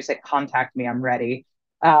wants to produce it, contact me. I'm ready.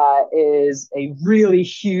 Is a really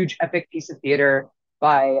huge epic piece of theater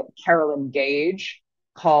by Carolyn Gage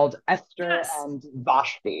called Esther and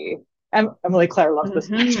Vashti. And Emily Claire loves this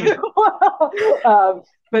one too.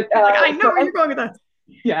 But I know where you're going with that.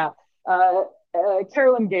 Yeah.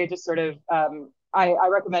 Carolyn Gage is sort of, I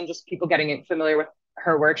recommend just people getting familiar with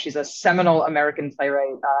her work. She's a seminal American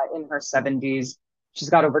playwright in her 70s. She's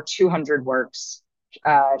got over 200 works.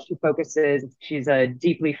 She's a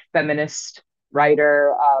deeply feminist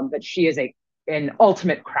writer, but she is an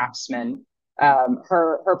ultimate craftsman.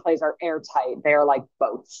 Her plays are airtight. They are like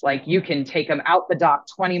boats. Like you can take them out the dock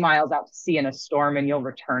 20 miles out to sea in a storm and you'll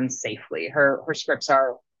return safely. Her scripts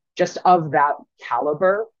are just of that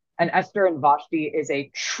caliber. And Esther and Vashti is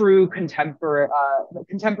a true contemporary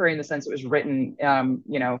in the sense it was written,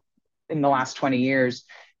 in the last 20 years.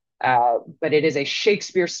 But it is a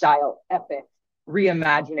Shakespeare-style epic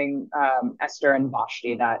reimagining Esther and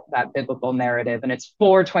Vashti, that biblical narrative. And it's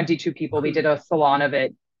for 22 people. We did a salon of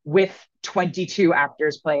it with 22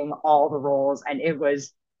 actors playing all the roles. And it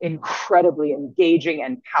was incredibly engaging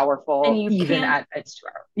and powerful, and even at its 2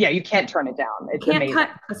 hours. Yeah, you can't turn it down. It's amazing. Cut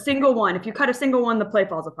a single one. If you cut a single one, the play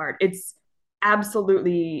falls apart. It's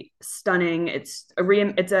absolutely stunning. It's a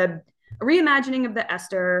reimagining of the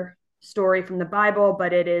Esther story from the Bible,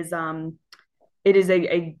 but it is a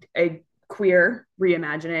queer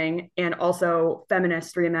reimagining and also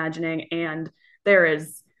feminist reimagining. And there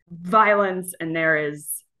is violence, and there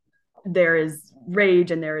is rage,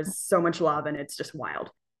 and there is so much love, and it's just wild.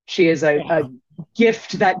 She is a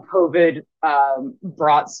gift that COVID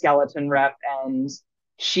brought Skeleton Rep, and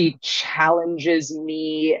she challenges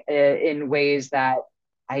me in ways that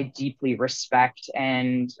I deeply respect,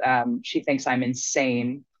 and she thinks I'm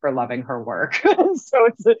insane for loving her work. So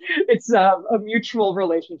it's a mutual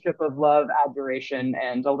relationship of love, admiration,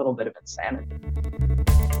 and a little bit of insanity.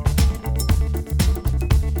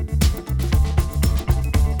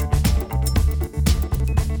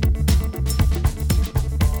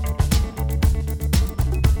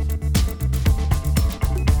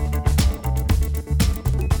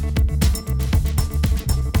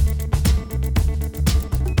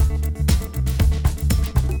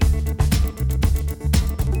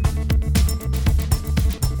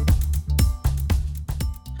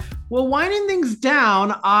 Well, winding things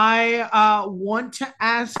down, I want to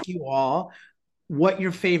ask you all what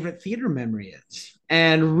your favorite theater memory is.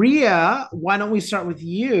 And Ria, why don't we start with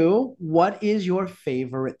you? What is your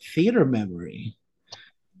favorite theater memory?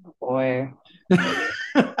 Boy.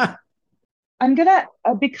 I'm gonna,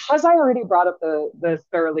 because I already brought up the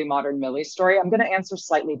Thoroughly Modern Millie story, I'm gonna answer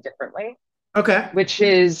slightly differently. Okay. Which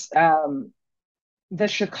is the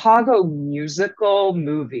Chicago musical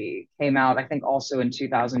movie came out, I think, also in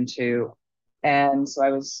 2002. And so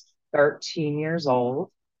I was 13 years old,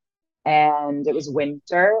 and it was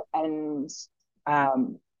winter, and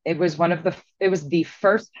it was the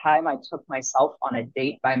first time I took myself on a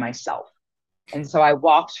date by myself. And so I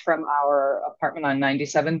walked from our apartment on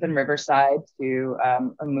 97th and Riverside to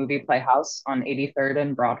a movie playhouse on 83rd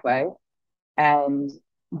and Broadway. And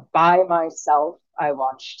by myself, I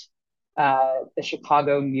watched the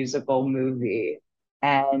Chicago musical movie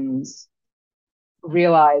and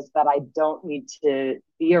realized that I don't need to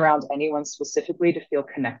be around anyone specifically to feel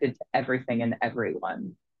connected to everything and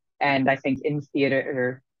everyone. And I think in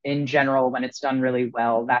theater in general, when it's done really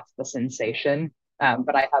well, that's the sensation.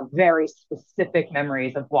 But I have very specific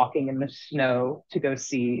memories of walking in the snow to go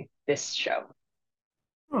see this show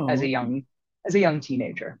Oh. as a young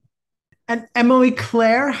teenager. And Emily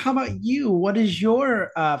Claire, how about you? What is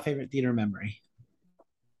your favorite theater memory?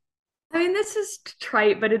 I mean, this is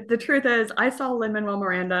trite, but the truth is, I saw Lin-Manuel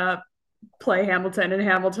Miranda play Hamilton in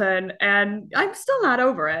Hamilton, and I'm still not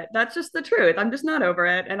over it. That's just the truth. I'm just not over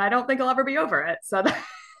it, and I don't think I'll ever be over it. So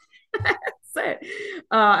that's it.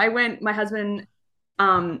 I went. My husband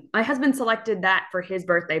selected that for his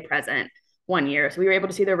birthday present one year, so we were able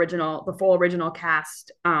to see the full original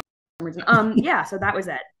cast. Yeah, so that was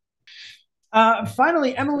it.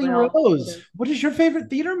 Finally, Emily Rose, what is your favorite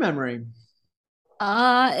theater memory?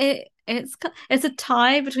 It's a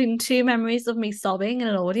tie between two memories of me sobbing in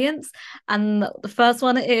an audience, and the first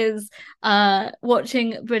one is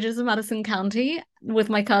watching Bridges of Madison County with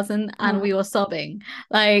my cousin, and we were sobbing.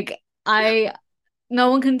 Like, no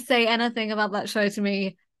one can say anything about that show to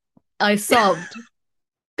me. I sobbed.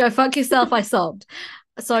 Go fuck yourself. I sobbed.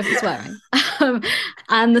 Sorry for swearing.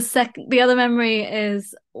 And the other memory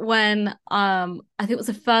is when I think it was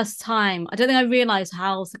the first time. I don't think I realized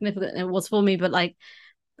how significant it was for me, but like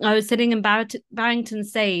I was sitting in Barrington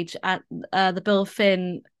Stage at the Bill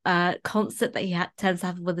Finn concert that he tends to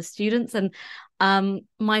have with the students, and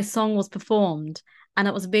my song was performed, and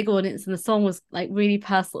it was a big audience, and the song was like really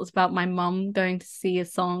personal. It was about my mum going to see a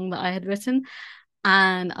song that I had written.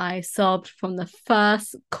 And I sobbed from the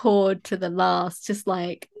first chord to the last, just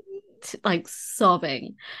like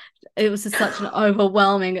sobbing. It was just such an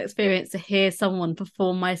overwhelming experience to hear someone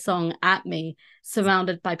perform my song at me,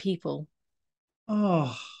 surrounded by people.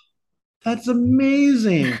 Oh, that's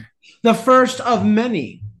amazing. The first of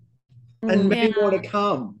many, and many more to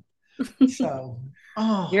come. So,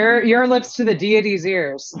 your lips to the deity's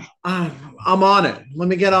ears. I'm on it. Let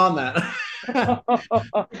me get on that.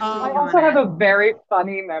 I also have a very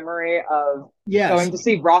funny memory of going to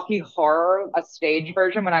see Rocky Horror, a stage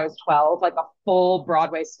version when I was 12, like a full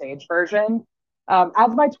Broadway stage version. As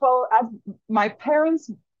my parents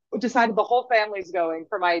decided the whole family's going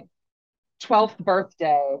for my 12th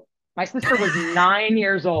birthday. My sister was 9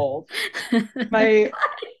 years old. My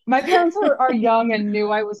parents are young and knew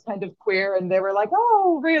I was kind of queer, and they were like,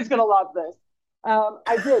 "Oh, Ria's gonna love this."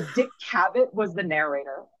 I did. Dick Cavett was the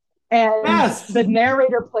narrator. And the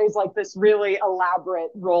narrator plays like this really elaborate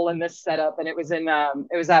role in this setup, and it was at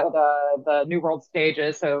the New World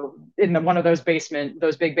Stages, so in one of those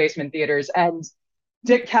big basement theaters. And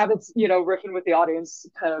Dick Cavett's riffing with the audience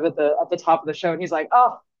kind of at the top of the show, and he's like,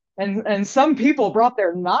 "Oh, and some people brought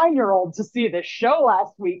their 9-year-old to see this show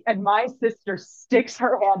last week," and my sister sticks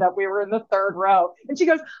her hand up. We were in the third row, and she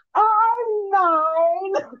goes, "I'm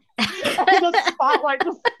 9." And the spotlight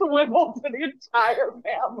just swiveled to the entire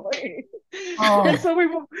family. And so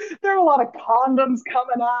there were a lot of condoms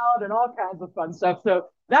coming out and all kinds of fun stuff. So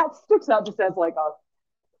that sticks out just as like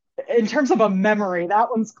in terms of a memory,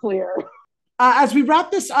 that one's clear. As we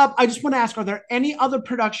wrap this up, I just want to ask, are there any other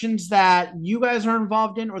productions that you guys are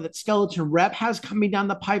involved in or that Skeleton Rep has coming down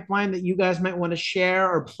the pipeline that you guys might want to share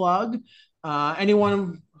or plug?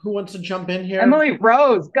 Anyone who wants to jump in here? Emily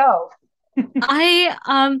Rose, go. I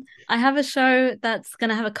have a show that's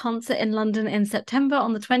going to have a concert in London in September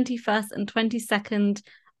on the 21st and 22nd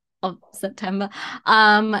of September.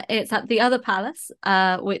 It's at the Other Palace,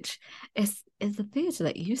 which is a theatre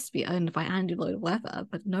that used to be owned by Andrew Lloyd Webber,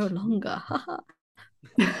 but no longer.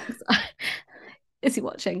 Is he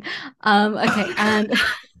watching? Okay, and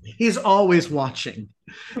he's always watching.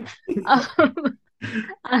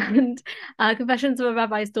 And Confessions of a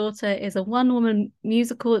Rabbi's Daughter is a one-woman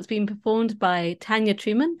musical. It's been performed by Tanya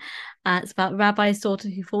Truman. It's about a rabbi's daughter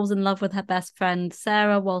who falls in love with her best friend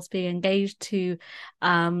Sarah whilst being engaged to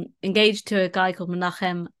a guy called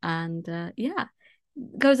Menachem, and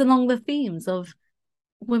goes along the themes of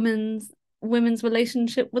women's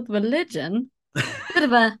relationship with religion. Bit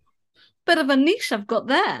of a niche I've got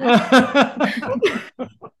there.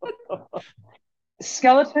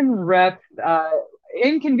 Skeleton Rep,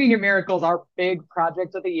 Inconvenient Miracle is our big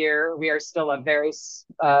project of the year. We are still a very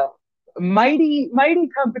mighty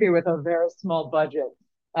company with a very small budget.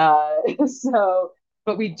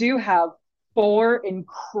 But we do have 4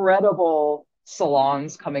 incredible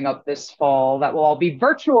salons coming up this fall that will all be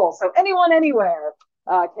virtual. So anyone, anywhere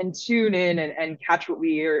can tune in and catch what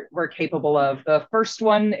we're capable of. The first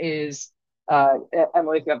one is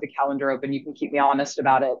Emily, if you have the calendar open, you can keep me honest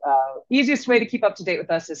about it. Easiest way to keep up to date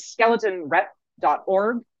with us is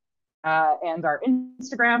skeletonrep.org and our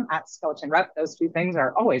Instagram at skeletonrep. Those 2 things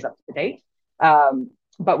are always up to date.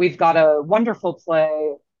 But we've got a wonderful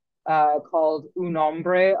play called Un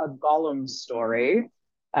Hombre, a Gollum story,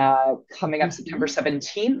 coming up September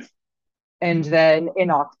 17th. And then in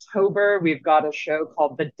October, we've got a show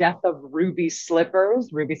called The Death of Ruby Slippers.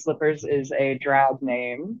 Ruby Slippers is a drag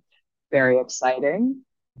name. Very exciting.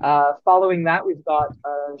 Following that, we've got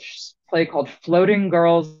a play called Floating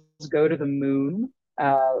Girls Go to the Moon,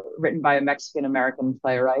 written by a Mexican-American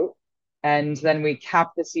playwright. And then we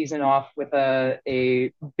cap the season off with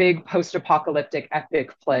a big post-apocalyptic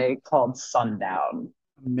epic play called Sundown.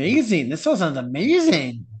 Amazing. This all sounds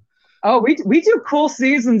amazing. Oh, we do cool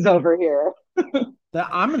seasons over here.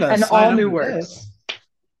 I'm gonna and sign all up new for works. this.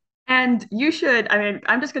 And you should, I mean,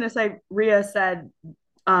 I'm just going to say, Ria said,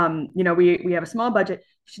 we have a small budget. You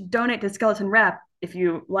should donate to Skeleton Rep if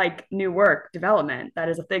you like new work development. That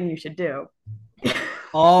is a thing you should do.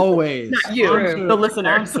 Always. Not you, True. the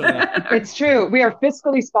listeners. It's true. We are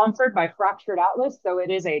fiscally sponsored by Fractured Atlas, so it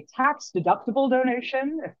is a tax-deductible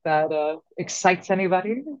donation, if that excites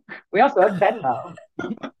anybody. We also have Venmo.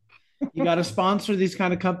 You got to sponsor these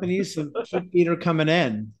kind of companies so keep Peter coming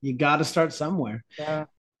in. You got to start somewhere. Yeah.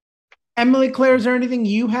 Emily, Claire, is there anything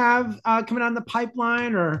you have coming on the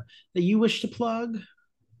pipeline or that you wish to plug?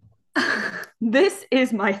 This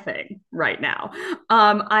is my thing right now.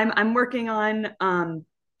 I'm working on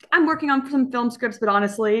some film scripts, but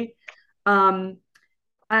honestly, what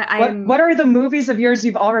are the movies of yours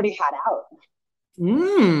you've already had out?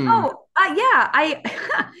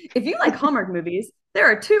 If you like Hallmark movies, there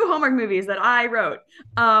are 2 Hallmark movies that I wrote.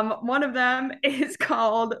 One of them is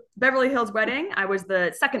called Beverly Hills Wedding. I was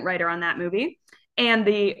the second writer on that movie. And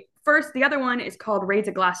the other one is called Raise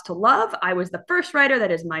a Glass to Love. I was the first writer.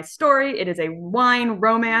 That is my story. It is a wine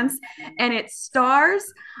romance, and it stars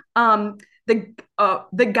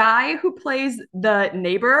the guy who plays the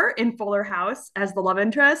neighbor in Fuller House as the love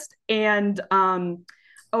interest, and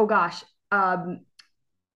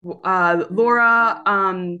Laura.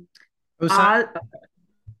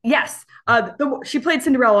 Yes, she played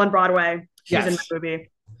Cinderella on Broadway. She's in my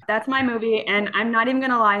movie. That's my movie, and I'm not even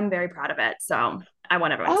gonna lie, I'm very proud of it. So I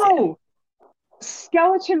want everyone to see it.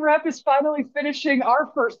 Skeleton Rep is finally finishing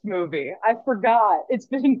our first movie. I forgot. It's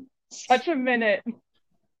been such a minute.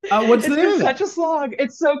 What's the name of it? Such a slog.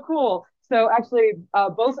 It's so cool. So actually,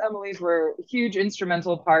 both Emilys were huge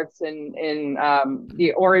instrumental parts in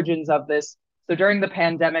the origins of this. So during the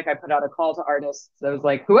pandemic, I put out a call to artists. I was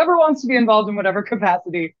like, whoever wants to be involved in whatever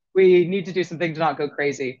capacity, we need to do something to not go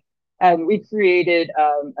crazy. And we created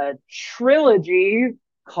a trilogy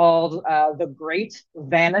called The Great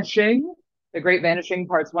Vanishing. The Great Vanishing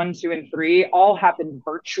parts 1, 2, and 3 all happened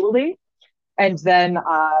virtually. And then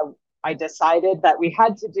I decided that we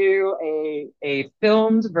had to do a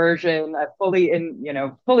filmed version, a fully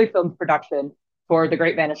filmed production for The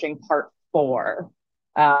Great Vanishing Part 4.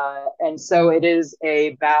 And so it is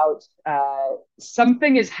about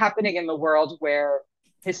something is happening in the world where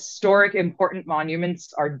historic important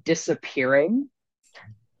monuments are disappearing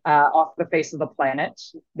off the face of the planet.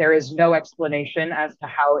 There is no explanation as to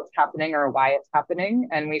how it's happening or why it's happening.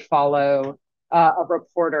 And we follow a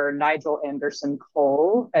reporter, Nigel Anderson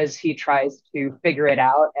Cole, as he tries to figure it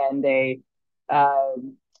out, and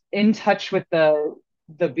in touch with the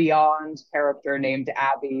Beyond character named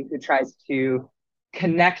Abby, who tries to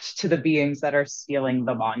connect to the beings that are stealing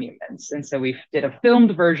the monuments. And so we did a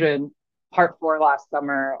filmed version, part 4 last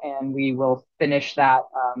summer, and we will finish that,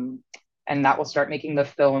 and that will start making the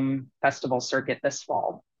film festival circuit this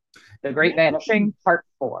fall. The Great Vanishing, part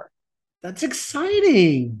 4. That's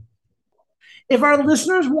exciting. If our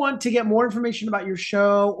listeners want to get more information about your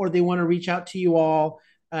show, or they want to reach out to you all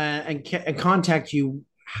and contact you,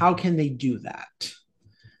 how can they do that?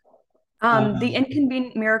 The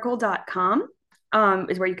Inconvenientmiracle.com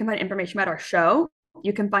is where you can find information about our show.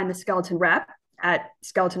 You can find the Skeleton Rep at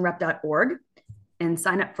skeletonrep.org and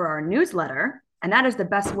sign up for our newsletter. And that is the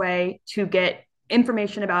best way to get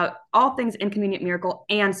information about all things Inconvenient Miracle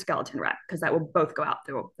and Skeleton Rep, because that will both go out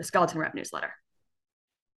through the Skeleton Rep newsletter.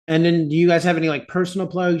 And then do you guys have any like personal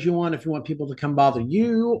plugs you want, if you want people to come bother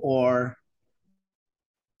you, or?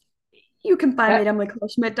 You can find me at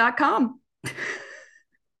emilyclairschmitt.com.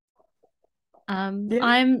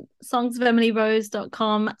 I'm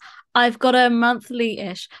songsofemilyrose.com. I've got a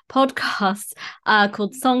monthly-ish podcast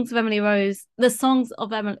called Songs of Emily Rose, the Songs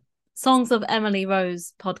of Emily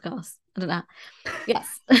Rose podcast. I don't know. Yes.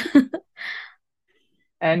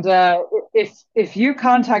 And if you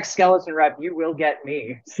contact Skeleton Rep, you will get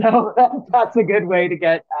me. So that's a good way to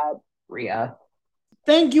get at Ria.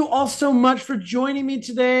 Thank you all so much for joining me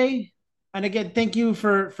today. And again, thank you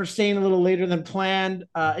for staying a little later than planned.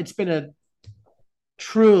 It has been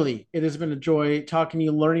a joy talking to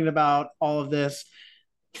you, learning about all of this.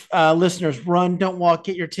 listeners, run, don't walk,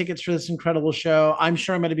 get your tickets for this incredible show. I'm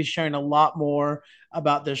sure I'm going to be sharing a lot more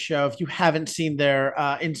about this show. If you haven't seen their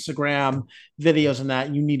Instagram videos and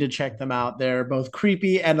that, you need to check them out. They're both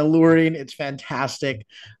creepy and alluring. It's fantastic.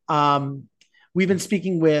 We've been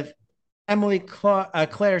speaking with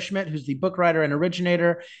Claire Schmitt, who's the book writer and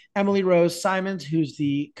originator, Emily Rose Simons, who's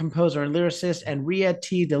the composer and lyricist, and Ria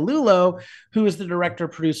T. DiLullo, who is the director,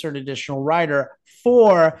 producer, and additional writer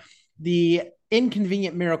for the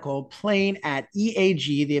Inconvenient Miracle, playing at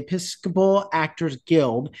EAG, the Episcopal Actors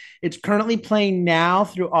Guild. It's currently playing now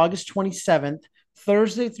through August 27th,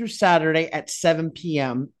 Thursday through Saturday at 7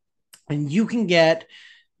 p.m. And you can get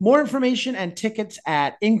more information and tickets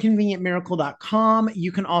at inconvenientmiracle.com.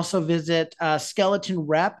 You can also visit Skeleton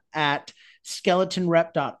Rep at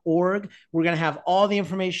skeletonrep.org. We're going to have all the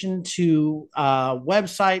information to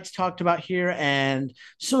websites talked about here and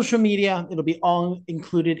social media. It'll be all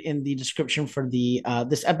included in the description for the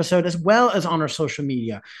this episode, as well as on our social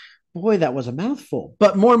media. Boy, that was a mouthful.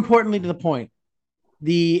 But more importantly to the point,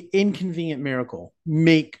 the Inconvenient Miracle.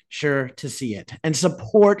 Make sure to see it and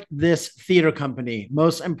support this theater company.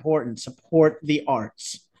 Most important, support the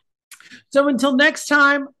arts. So until next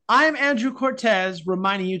time, I'm Andrew Cortez,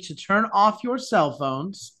 reminding you to turn off your cell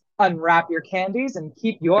phones, unwrap your candies, and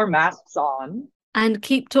keep your masks on. And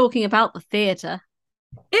keep talking about the theater.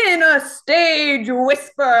 In a stage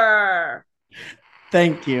whisper.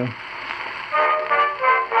 Thank you.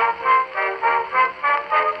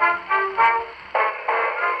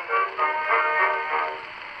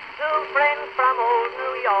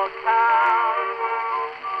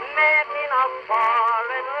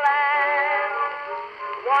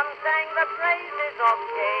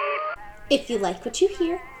 If you like what you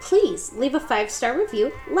hear, please leave a 5-star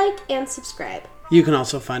review, like, and subscribe. You can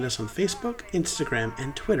also find us on Facebook, Instagram,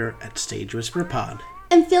 and Twitter at Stage Whisper Pod.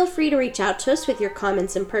 And feel free to reach out to us with your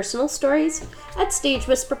comments and personal stories at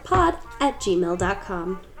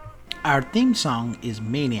stagewhisperpod@gmail.com. Our theme song is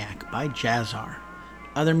Maniac by Jazzar.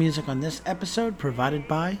 Other music on this episode provided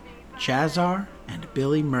by Jazzar and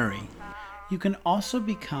Billy Murray. You can also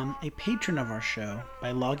become a patron of our show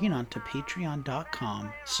by logging on to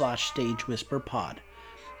patreon.com/stagewhisperpod.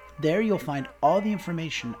 There you'll find all the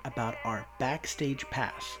information about our backstage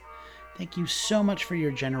pass. Thank you so much for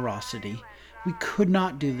your generosity. We could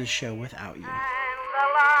not do this show without you.